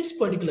that this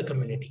particular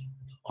community,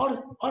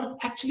 or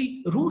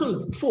actually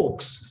rural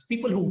folks,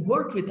 people who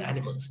work with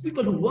animals,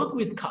 people who work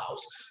with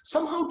cows,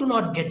 somehow do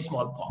not get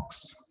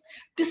smallpox.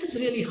 This is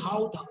really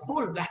how the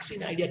whole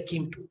vaccine idea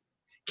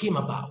came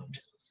about.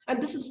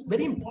 And this is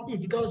very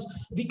important because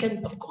we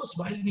can, of course,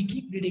 while we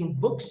keep reading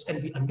books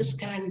and we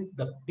understand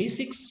the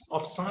basics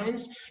of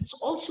science, it's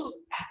also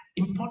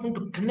important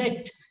to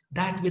connect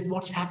that with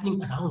what's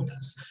happening around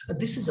us. And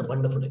this is a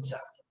wonderful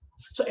example.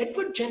 So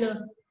Edward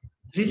Jenner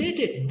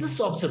related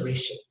this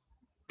observation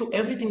to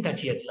everything that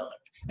he had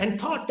learned and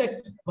thought that,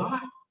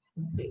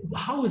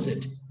 how is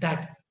it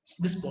that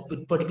this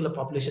particular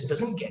population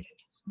doesn't get it?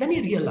 Then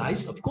he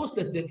realized, of course,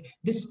 that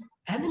these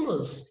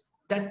animals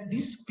that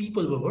these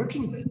people were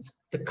working with,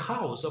 the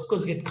cows, of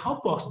course, get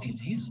cowpox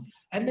disease.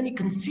 And then he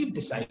conceived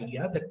this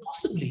idea that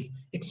possibly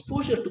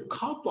exposure to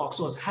cowpox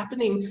was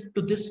happening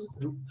to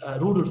this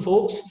rural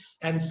folks,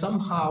 and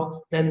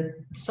somehow then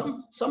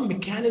some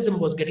mechanism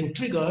was getting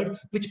triggered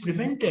which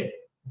prevented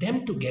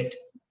them to get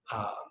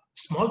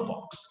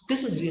smallpox.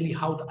 This is really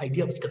how the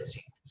idea was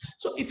conceived.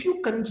 So if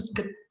you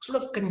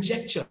sort of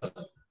conjecture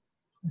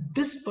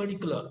this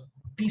particular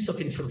piece of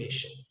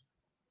information,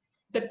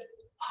 that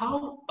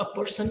how a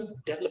person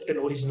developed an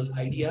original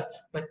idea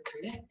by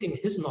connecting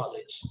his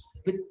knowledge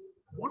with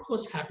what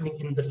was happening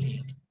in the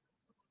field,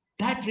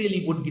 that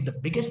really would be the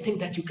biggest thing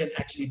that you can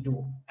actually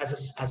do as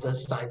a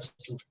science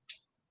student.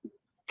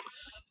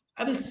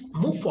 I will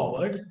move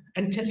forward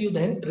and tell you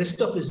then rest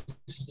of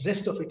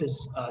it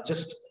is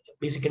just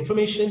basic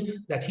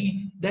information that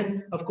he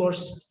then, of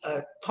course,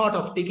 thought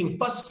of taking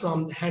pus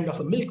from the hand of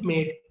a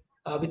milkmaid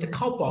with a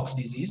cowpox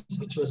disease,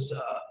 which was,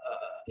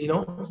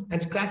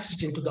 and scratched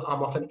it into the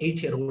arm of an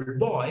 8-year-old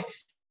boy,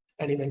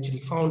 and eventually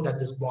found that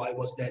this boy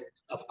was then,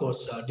 of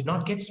course, did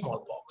not get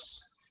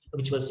smallpox,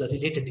 which was a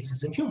related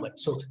disease in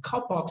humans. So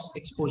cowpox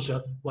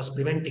exposure was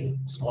preventing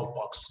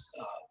smallpox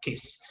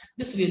case.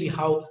 This really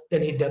how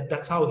then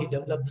that's how he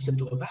developed this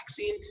into a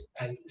vaccine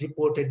and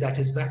reported that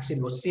his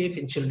vaccine was safe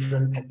in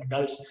children and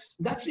adults.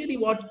 That's really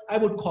what I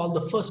would call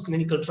the first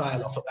clinical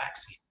trial of a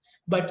vaccine.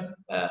 But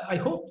I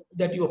hope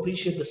that you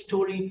appreciate the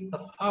story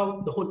of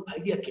how the whole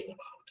idea came about.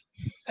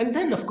 And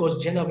then, of course,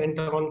 Jenner went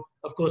on,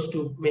 of course,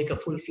 to make a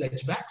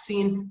full-fledged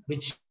vaccine,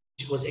 which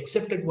was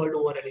accepted world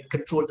over, and it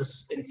controlled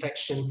this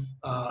infection.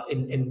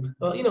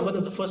 One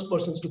of the first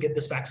persons to get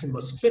this vaccine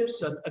was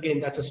Phipps. And again,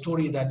 that's a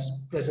story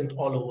that's present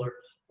all over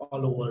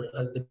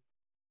the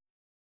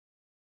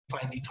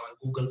find it on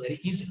Google very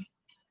easily.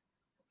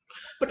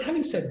 But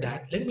having said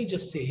that, let me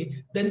just say,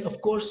 then of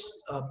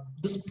course,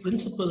 this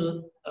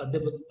principle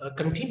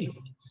continued,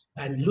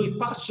 and Louis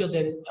Pasteur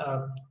then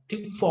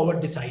took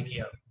forward this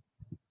idea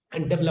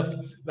and developed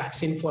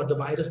vaccine for the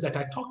virus that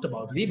I talked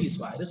about, rabies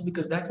virus,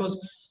 because that was,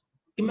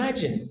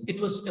 imagine,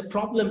 it was a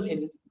problem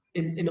in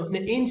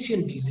an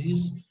ancient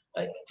disease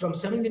from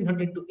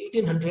 1700 to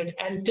 1800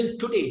 and till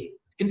today.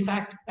 In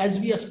fact, as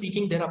we are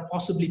speaking, there are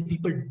possibly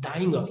people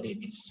dying of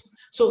rabies.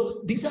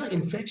 So these are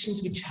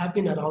infections which have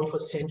been around for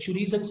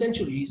centuries and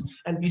centuries,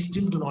 and we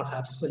still do not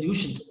have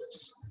solution to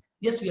this.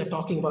 Yes, we are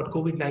talking about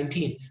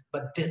COVID-19,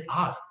 but there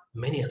are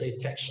many other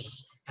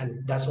infections.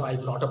 And that's why I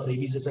brought up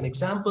rabies as an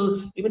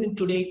example. Even in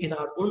today, in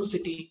our own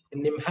city,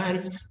 in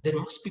Nimhans, there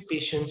must be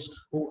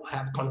patients who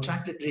have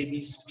contracted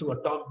rabies through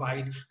a dog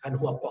bite and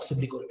who are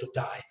possibly going to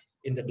die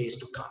in the days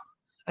to come.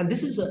 And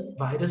this is a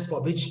virus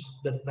for which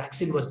the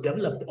vaccine was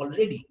developed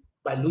already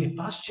by Louis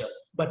Pasteur.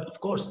 But of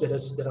course, there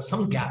are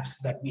some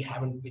gaps that we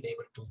haven't been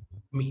able to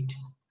meet.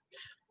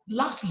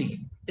 Lastly,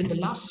 in the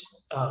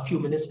last few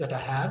minutes that I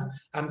have,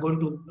 I'm going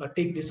to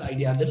take this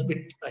idea a little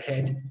bit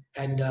ahead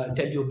and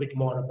tell you a bit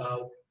more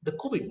about the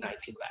COVID-19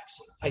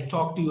 vaccine. I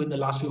talked to you in the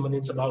last few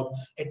minutes about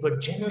Edward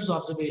Jenner's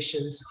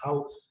observations,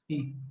 how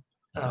he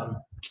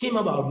came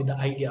about with the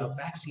idea of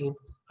vaccine,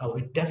 how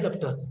he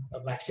developed a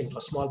vaccine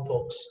for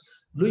smallpox.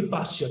 Louis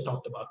Pasteur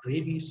talked about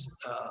rabies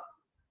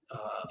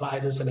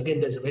virus, and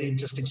again, there's a very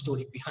interesting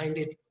story behind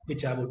it,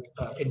 which I would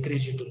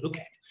encourage you to look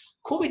at.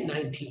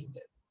 COVID-19,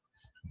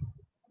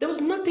 there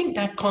was nothing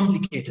that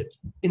complicated.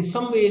 In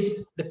some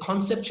ways, the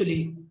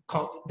conceptually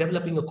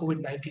developing a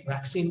COVID-19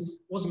 vaccine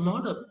was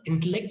not an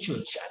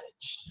intellectual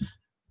challenge.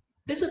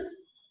 There's a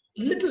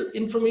little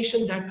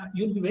information that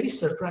you'll be very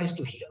surprised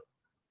to hear,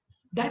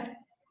 that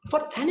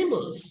for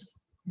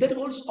animals, there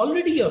was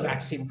already a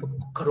vaccine for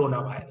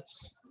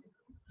coronavirus.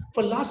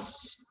 For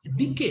last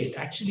decade,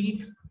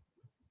 actually,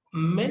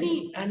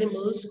 many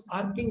animals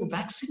are being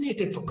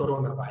vaccinated for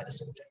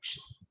coronavirus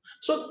infection.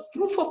 So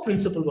proof of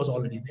principle was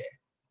already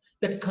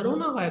there, that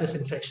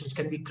coronavirus infections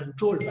can be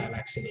controlled by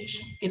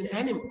vaccination in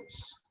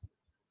animals.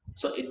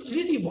 So it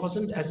really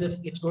wasn't as if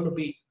it's going to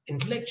be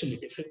intellectually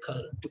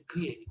difficult to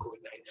create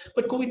COVID-19.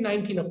 But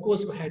COVID-19, of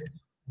course, had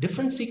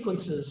different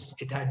sequences,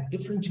 it had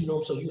different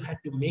genomes, so you had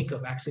to make a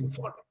vaccine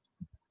for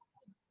it.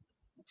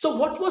 So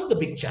what was the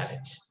big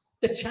challenge?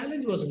 The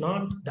challenge was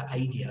not the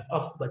idea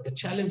but the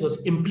challenge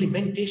was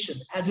implementation,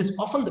 as is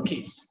often the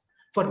case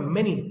for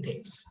many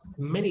things,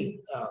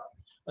 many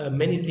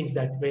things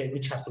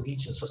which have to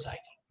reach a society.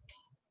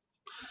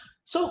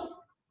 So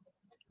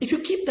if you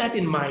keep that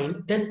in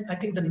mind, then I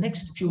think the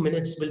next few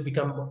minutes will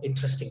become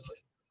interesting for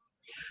you.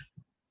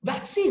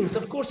 Vaccines,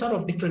 of course, are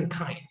of different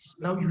kinds.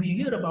 Now you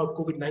hear about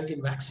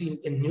COVID-19 vaccine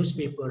in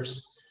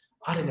newspapers,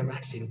 RNA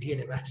vaccine,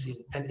 DNA vaccine,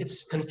 and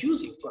it's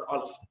confusing for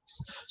all of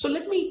us. So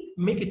let me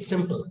make it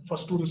simple for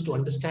students to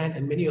understand,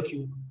 and many of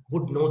you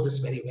would know this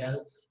very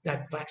well,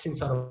 that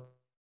vaccines are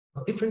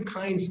of different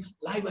kinds: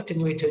 live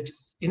attenuated,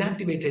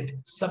 inactivated,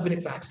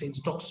 subunit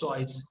vaccines,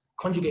 toxoids,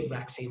 conjugate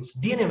vaccines,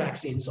 DNA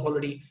vaccines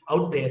already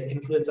out there,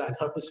 influenza and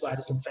herpes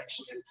virus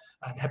infection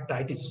and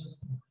hepatitis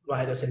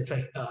virus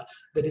infection.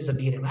 There is a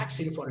DNA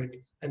vaccine for it.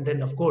 And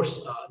then, of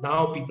course,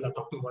 now people are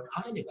talking about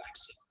RNA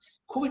vaccine.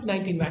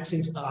 COVID-19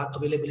 vaccines are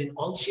available in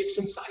all shapes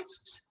and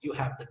sizes. You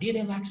have the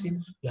DNA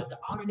vaccine, you have the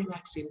RNA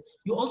vaccine,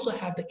 you also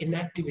have the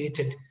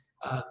inactivated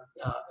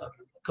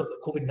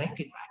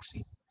COVID-19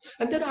 vaccine.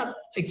 And there are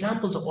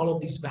examples of all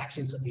of these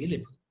vaccines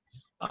available.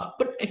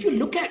 But if you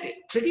look at it,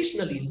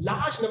 traditionally,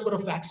 large number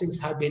of vaccines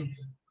have been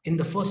in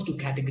the first two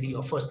categories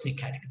or first three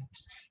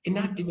categories.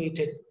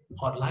 inactivated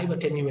or live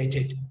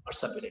attenuated or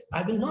subunit.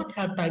 I will not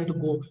have time to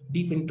go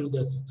deep into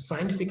the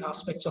scientific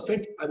aspects of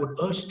it. I would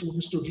urge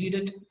students to read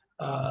it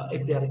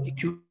if they are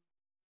curious.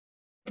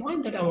 The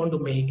point that I want to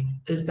make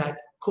is that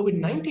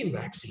COVID-19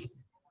 vaccine,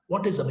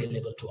 what is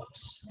available to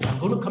us? I'm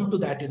going to come to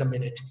that in a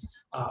minute.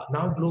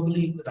 Now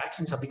globally, the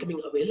vaccines are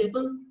becoming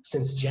available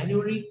since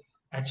January.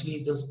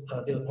 Actually,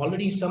 there are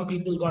already some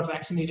people got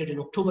vaccinated in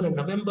October and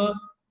November,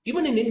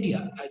 even in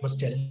India, I must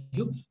tell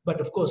you. But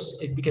of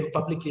course, it became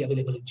publicly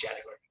available in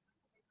January.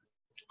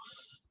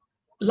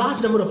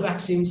 Large number of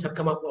vaccines have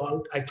come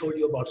about. I told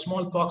you about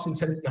smallpox in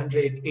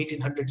 1700,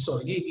 1800, so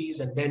rabies,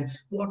 and then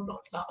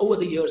whatnot. Over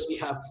the years, we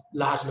have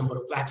large number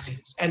of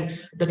vaccines. And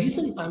the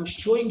reason I'm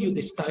showing you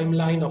this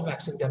timeline of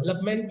vaccine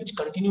development, which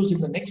continues in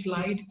the next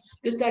slide,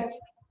 is that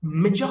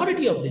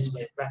majority of these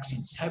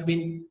vaccines have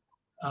been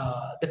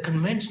the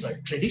conventional,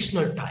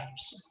 traditional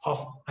types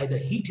of either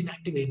heat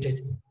inactivated,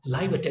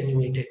 live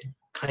attenuated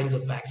kinds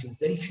of vaccines.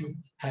 Very few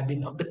have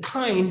been of the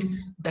kind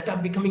that are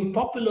becoming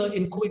popular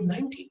in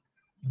COVID-19.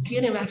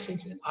 DNA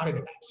vaccines and RNA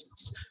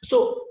vaccines.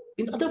 So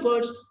in other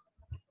words,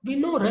 we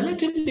know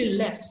relatively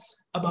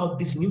less about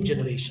this new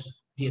generation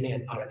DNA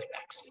and RNA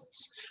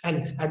vaccines.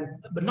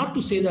 But not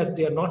to say that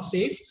they are not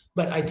safe,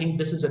 but I think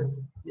this is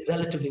a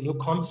relatively new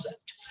concept.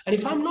 And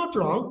if I'm not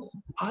wrong,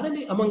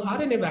 among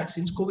RNA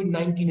vaccines,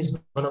 COVID-19 is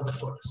one of the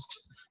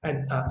first,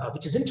 and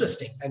which is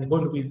interesting and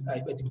going to be, I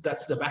think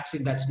that's the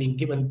vaccine that's being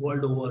given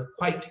world over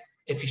quite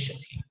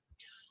efficiently.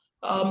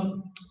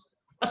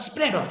 A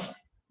spread of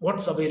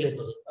what's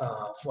available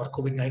for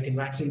COVID-19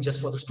 vaccine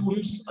just for the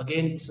students.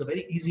 Again, it's a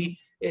very easy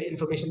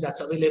information that's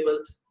available.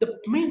 The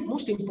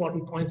most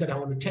important points that I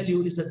want to tell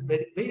you is that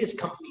various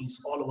companies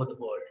all over the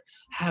world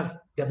have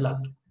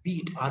developed,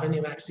 be it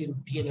RNA vaccine,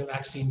 DNA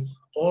vaccine,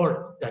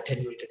 or the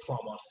attenuated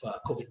form of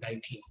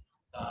COVID-19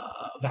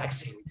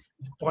 vaccine.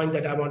 The point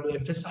that I want to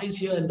emphasize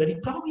here, and very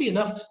proudly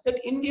enough, that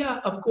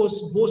India, of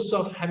course, boasts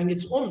of having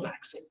its own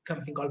vaccine. A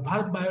company called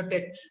Bharat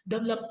Biotech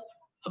developed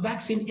a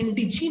vaccine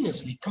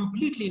indigenously,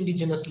 completely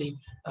indigenously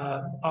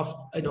of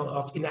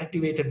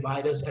inactivated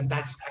virus, and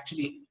that's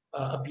actually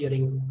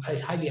appearing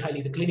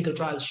highly. The clinical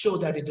trials show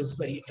that it is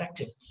very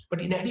effective.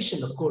 But in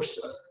addition, of course,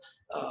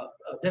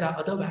 there are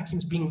other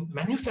vaccines being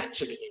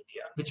manufactured in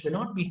India, which they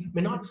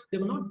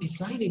were not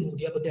designed in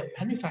India, but they're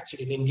manufactured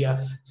in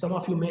India. Some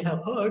of you may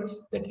have heard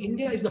that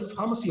India is the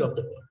pharmacy of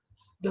the world.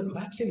 The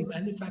vaccine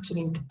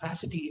manufacturing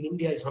capacity in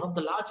India is one of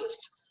the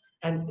largest.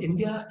 And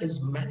India is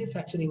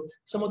manufacturing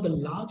some of the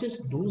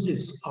largest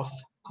doses of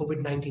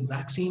COVID-19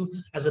 vaccine.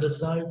 As a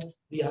result,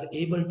 we are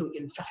able to,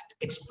 in fact,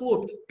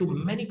 export to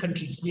many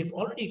countries. We have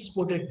already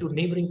exported to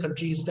neighboring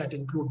countries that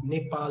include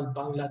Nepal,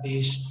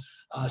 Bangladesh,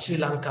 Sri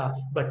Lanka,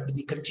 but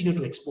we continue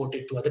to export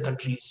it to other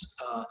countries.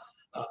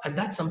 And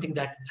that's something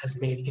that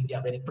has made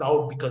India very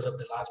proud because of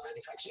the large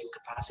manufacturing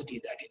capacity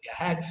that India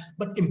had.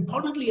 But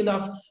importantly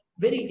enough,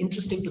 very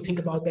interesting to think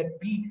about that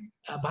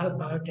Bharat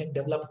Biotech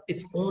developed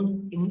its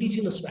own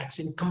indigenous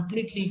vaccine,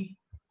 completely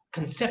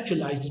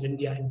conceptualized in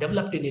India and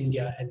developed in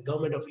India, and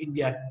government of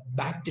India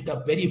backed it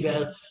up very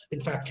well.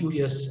 In fact, a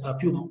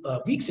few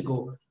weeks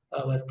ago,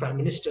 where Prime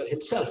Minister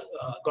himself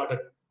got a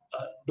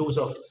dose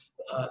of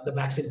the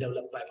vaccine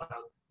developed by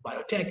Bharat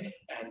Biotech,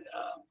 and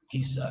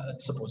he's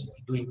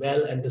supposedly doing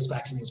well, and this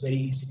vaccine is very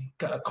easily,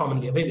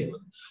 commonly available.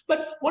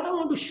 But what I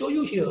want to show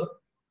you here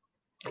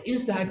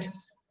is that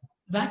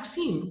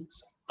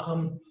vaccines,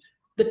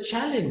 the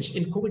challenge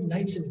in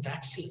COVID-19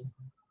 vaccine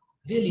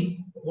really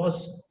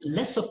was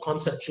less of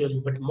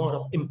conceptual, but more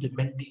of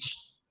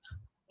implementation,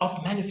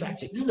 of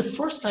manufacturing. This is the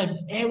first time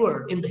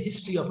ever in the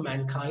history of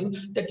mankind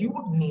that you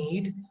would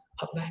need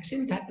a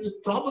vaccine that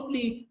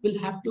probably will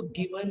have to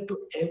be given to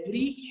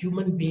every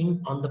human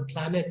being on the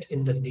planet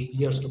in the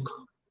years to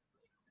come.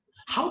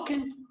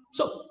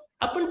 So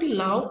up until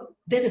now,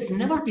 there has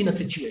never been a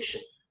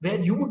situation where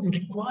you would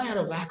require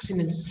a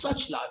vaccine in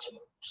such large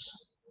amounts.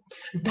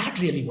 That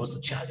really was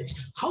the challenge.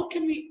 How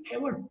can we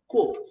ever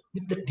cope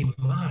with the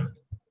demand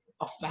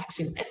of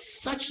vaccine at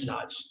such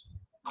large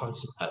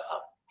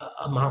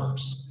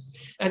amounts?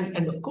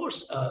 And of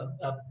course,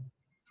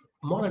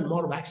 more and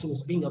more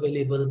vaccines being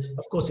available.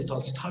 Of course, it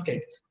all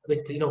started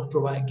with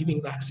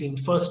giving vaccine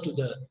first to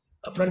the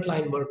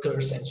frontline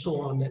workers and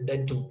so on, and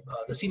then to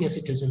the senior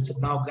citizens,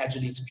 and now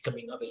gradually it's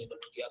becoming available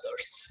to the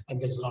others.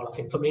 And there's a lot of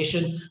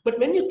information. But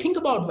when you think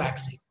about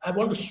vaccine, I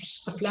want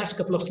to flash a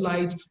couple of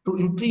slides to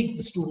intrigue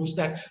the students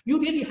that you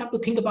really have to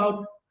think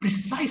about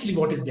precisely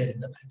what is there in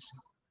the vaccine.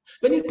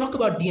 When you talk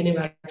about DNA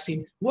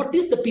vaccine, what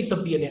is the piece of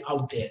DNA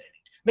out there in it?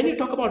 When you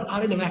talk about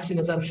RNA vaccine,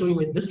 as I'm showing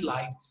you in this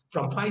slide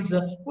from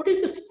Pfizer, what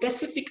is the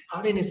specific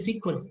RNA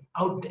sequence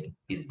out there,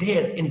 is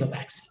there in the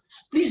vaccine?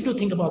 Please do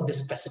think about the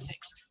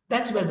specifics.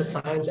 That's where the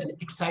science and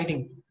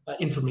exciting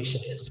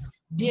information is.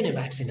 DNA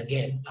vaccine,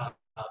 again,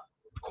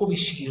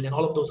 Covishield, and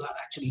all of those are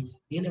actually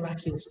DNA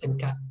vaccines in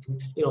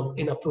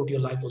a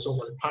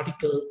proteoliposomal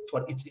particle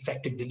for its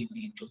effective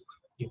delivery into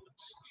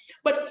humans.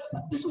 But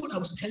this is what I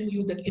was telling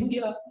you, that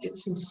India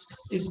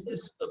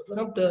is one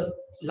of the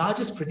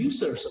largest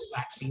producers of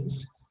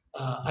vaccines.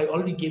 I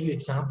already gave you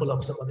example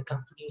of some of the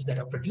companies that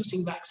are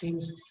producing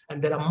vaccines,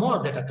 and there are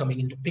more that are coming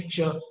into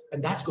picture,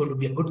 and that's going to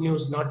be a good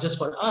news, not just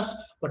for us,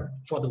 but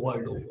for the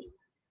world over.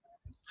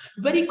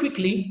 Very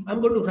quickly,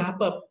 I'm going to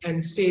wrap up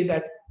and say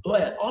that,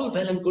 well, all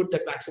well and good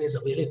that vaccine is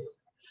available,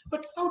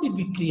 but how did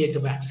we create a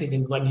vaccine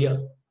in 1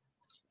 year?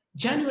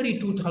 January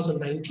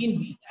 2019,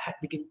 we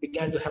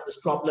began to have this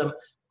problem.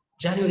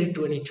 January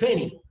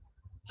 2020,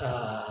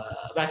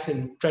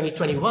 vaccine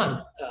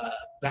 2021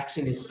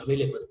 vaccine is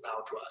available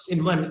now to us in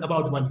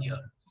about 1 year.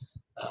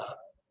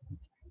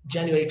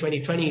 January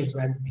 2020 is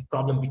when the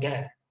problem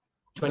began.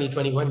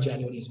 2021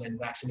 January is when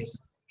vaccine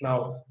is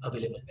now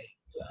available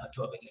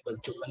to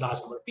a large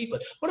number of people.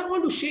 What I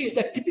want to share is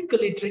that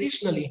typically,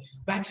 traditionally,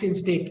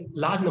 vaccines take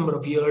large number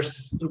of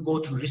years to go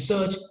through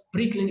research,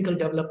 preclinical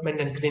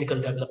development, and clinical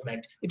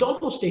development. It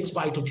almost takes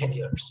 5 to 10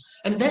 years.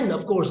 And then,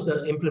 of course,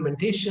 the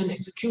implementation,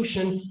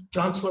 execution,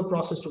 transfer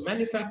process to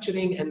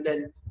manufacturing, and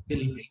then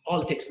delivery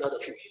all takes another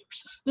few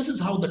years. This is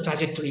how the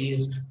trajectory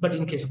is. But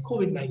in case of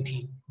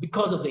COVID-19,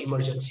 because of the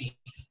emergency,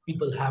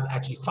 people have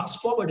actually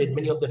fast forwarded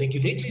many of the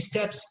regulatory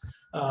steps,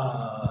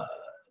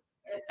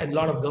 and a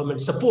lot of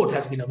government support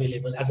has been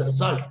available. As a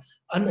result,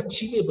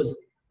 unachievable,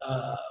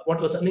 what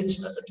was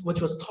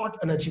thought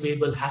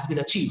unachievable has been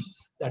achieved.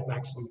 That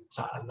vaccines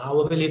are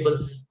now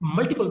available.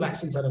 Multiple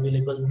vaccines are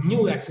available.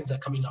 New vaccines are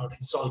coming out.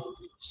 It's all good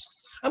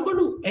news. I'm going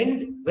to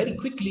end very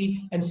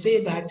quickly and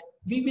say that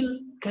we will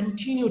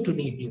continue to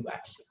need new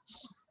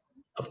vaccines.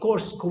 Of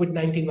course,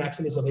 COVID-19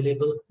 vaccine is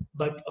available,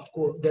 but of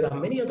course, there are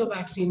many other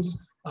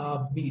vaccines,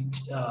 be it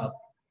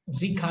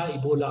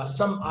Zika, Ebola.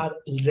 Some are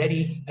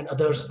ready and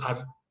others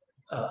are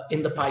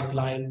in the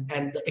pipeline,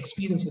 and the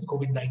experience with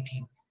COVID-19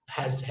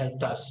 has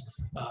helped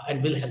us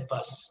and will help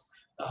us.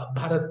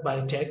 Bharat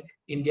Biotech,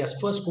 India's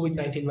first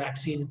COVID-19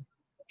 vaccine,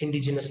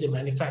 indigenously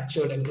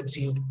manufactured and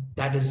conceived,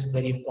 that is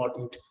very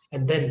important.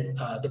 And then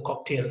the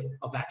cocktail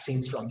of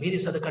vaccines from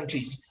various other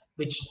countries,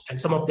 and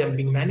some of them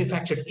being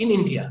manufactured in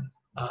India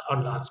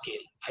on large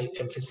scale. I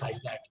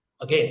emphasize that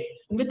again.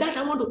 And with that,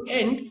 I want to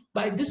end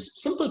by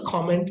this simple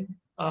comment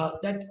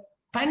that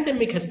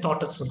pandemic has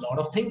taught us a lot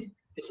of things.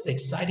 It's an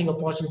exciting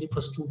opportunity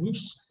for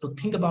students to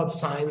think about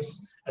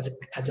science as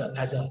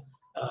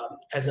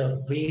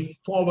a way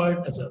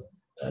forward,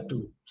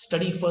 to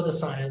study further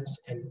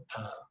science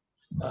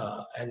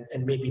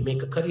and maybe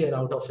make a career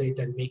out of it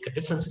and make a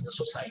difference in the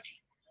society.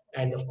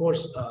 And of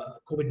course,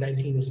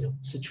 COVID-19 is a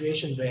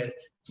situation where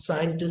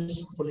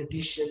scientists,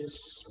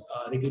 politicians,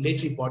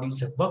 regulatory bodies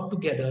have worked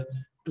together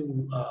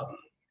to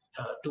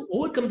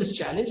overcome this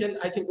challenge. And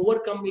I think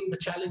overcoming the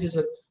challenge is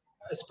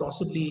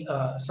possibly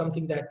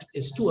something that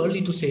is too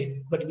early to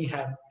say, but we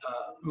have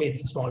made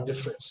a small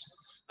difference.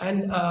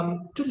 And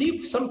to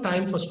leave some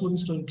time for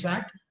students to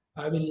interact,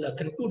 I will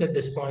conclude at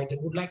this point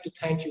and would like to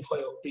thank you for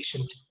your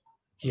patient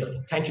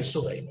hearing. Thank you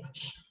so very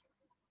much.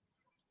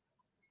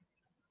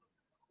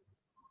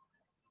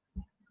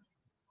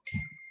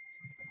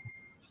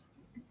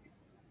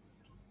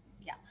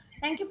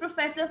 Thank you,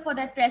 Professor, for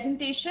that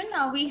presentation.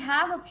 We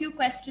have a few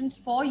questions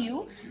for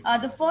you.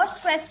 The first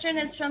question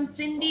is from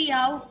Cindy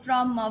Yao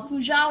from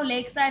Fuzhou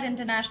Lakeside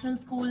International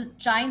School,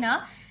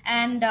 China.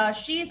 And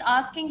she is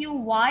asking you,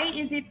 why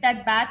is it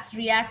that bats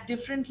react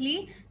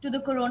differently to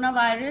the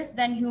coronavirus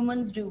than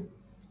humans do?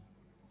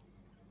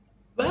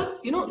 Well,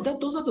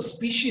 those are the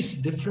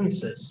species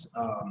differences.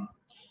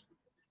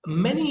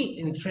 Many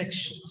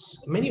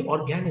infections, many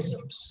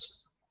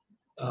organisms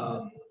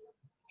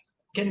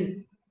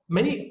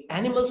many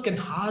animals can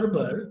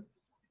harbor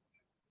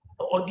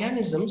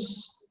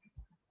organisms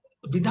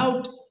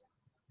without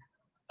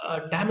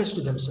damage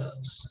to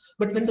themselves.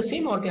 But when the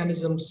same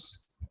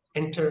organisms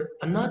enter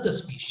another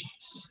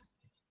species,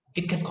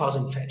 it can cause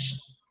infection.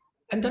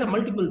 And there are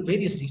multiple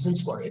various reasons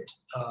for it.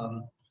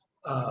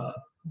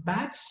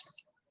 Bats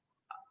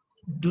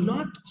do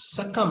not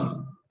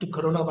succumb to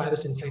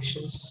coronavirus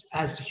infections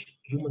as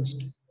humans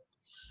do.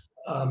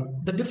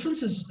 The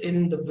difference is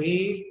in the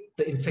way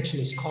the infection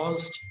is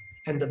caused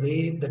and the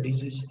way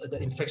the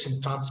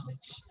infection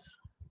transmits.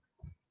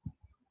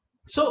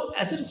 So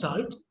as a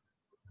result,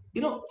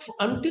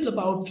 until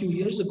about a few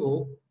years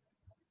ago,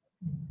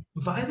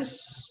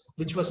 virus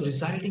which was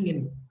residing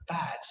in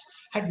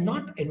bats had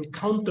not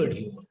encountered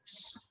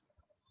humans.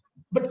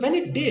 But when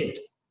it did,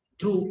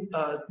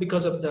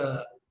 because of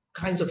the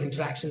kinds of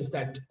interactions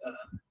that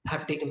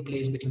have taken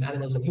place between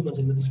animals and humans,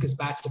 in this case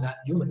bats and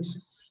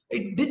humans,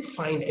 it did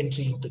find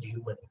entry into the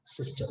human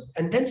system.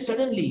 And then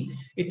suddenly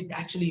it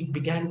actually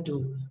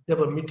there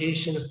were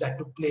mutations that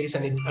took place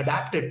and it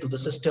adapted to the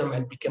system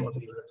and became a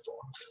virulent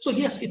form. So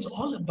yes, it's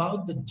all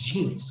about the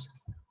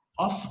genes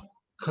of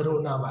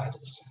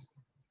coronavirus.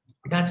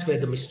 That's where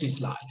the mysteries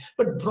lie.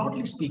 But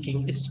broadly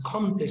speaking, it's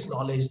commonplace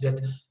knowledge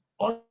that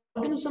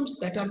organisms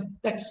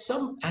that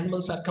some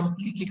animals are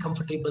completely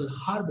comfortable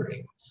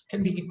harboring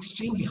can be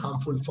extremely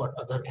harmful for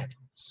other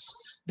animals.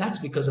 That's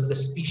because of the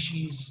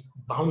species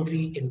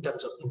boundary in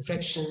terms of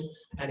infection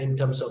and in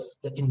terms of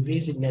the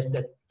invasiveness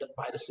that the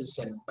viruses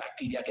and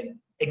bacteria can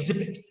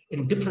exhibit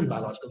in different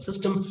biological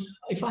systems.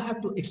 If I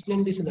have to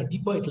explain this in a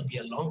deeper, it will be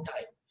a long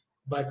time.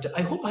 But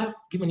I hope I have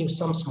given you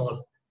some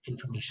small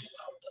information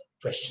about the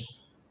question.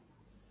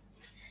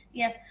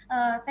 Yes,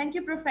 thank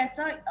you,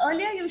 Professor.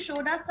 Earlier, you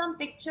showed us some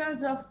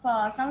pictures of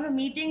some of the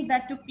meetings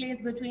that took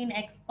place between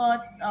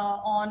experts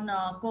on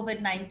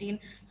COVID-19.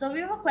 So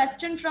we have a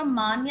question from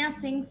Manya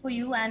Singh for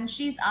you, and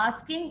she's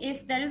asking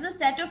if there is a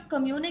set of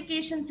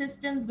communication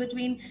systems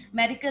between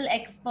medical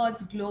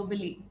experts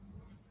globally.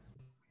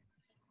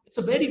 It's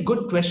a very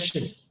good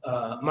question.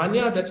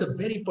 Manya, that's a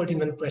very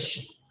pertinent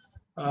question.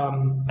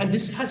 And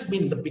this has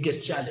been the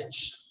biggest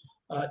challenge.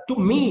 To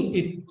me,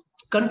 it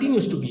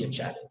continues to be a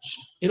challenge.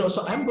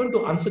 So I'm going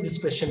to answer this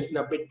question in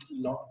a bit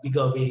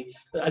bigger way.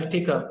 I'll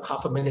take a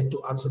half a minute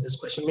to answer this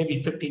question,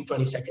 maybe 15,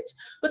 20 seconds.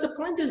 But the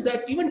point is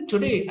that even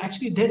today,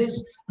 actually, there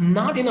is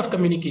not enough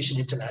communication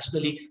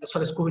internationally as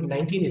far as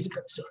COVID-19 is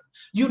concerned.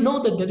 You know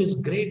that there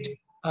is great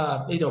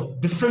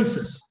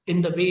differences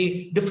in the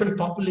way different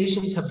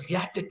populations have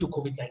reacted to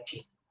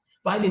COVID-19.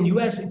 While in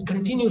US,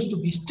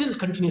 it still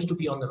continues to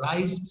be on the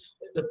rise.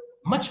 The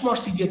much more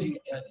severe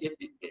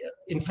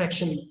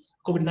infection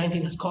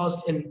COVID-19 has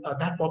caused in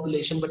that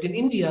population, but in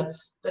India,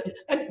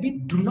 and we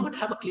do not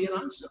have a clear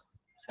answer.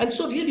 And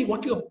so really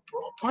what you're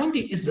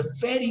pointing is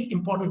very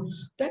important,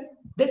 that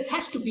there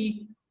has to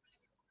be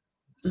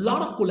a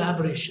lot of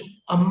collaboration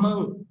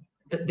among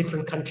the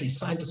different countries,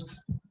 scientists.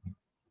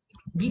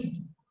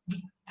 We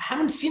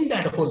haven't seen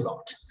that a whole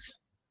lot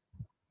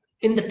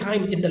in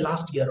the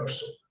last year or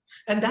so.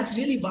 And that's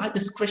really why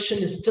this question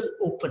is still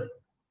open.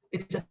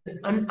 It's an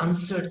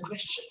unanswered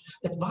question,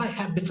 that why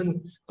have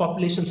different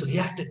populations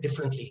reacted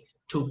differently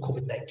to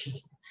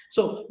COVID-19?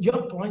 So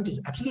your point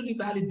is absolutely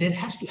valid. There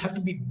have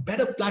to be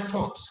better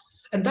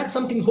platforms. And that's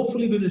something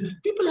hopefully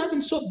people have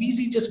been so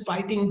busy just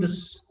fighting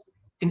this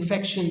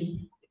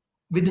infection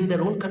within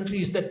their own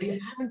countries that they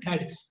haven't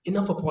had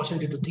enough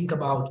opportunity to think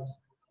about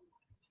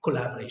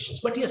collaborations.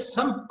 But yes,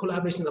 some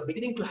collaborations are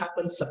beginning to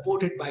happen,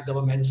 supported by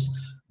governments.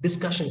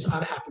 Discussions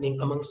are happening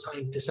among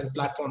scientists, and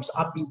platforms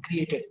are being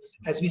created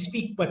as we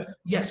speak. But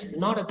yes,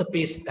 not at the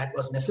pace that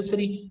was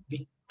necessary.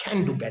 We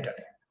can do better.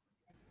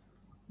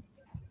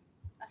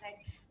 Okay.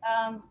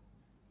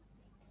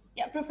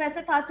 Yeah,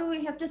 Professor Tatu,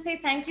 we have to say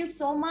thank you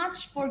so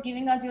much for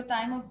giving us your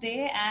time of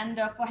day and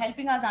for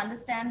helping us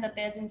understand that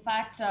there's in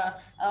fact a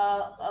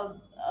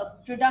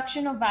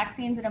production of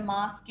vaccines at a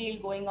mass scale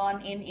going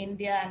on in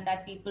India, and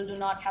that people do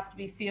not have to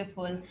be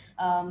fearful,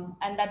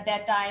 and that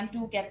their time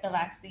to get the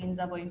vaccines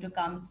are going to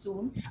come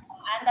soon,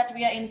 and that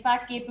we are in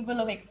fact capable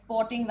of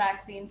exporting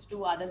vaccines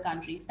to other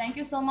countries. Thank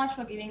you so much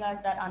for giving us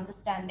that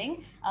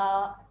understanding.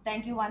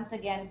 Thank you once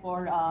again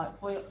for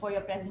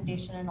your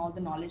presentation and all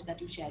the knowledge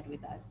that you shared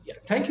with us. Yeah,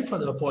 thank you for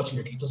the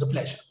opportunity. It was a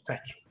pleasure. Thank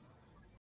you.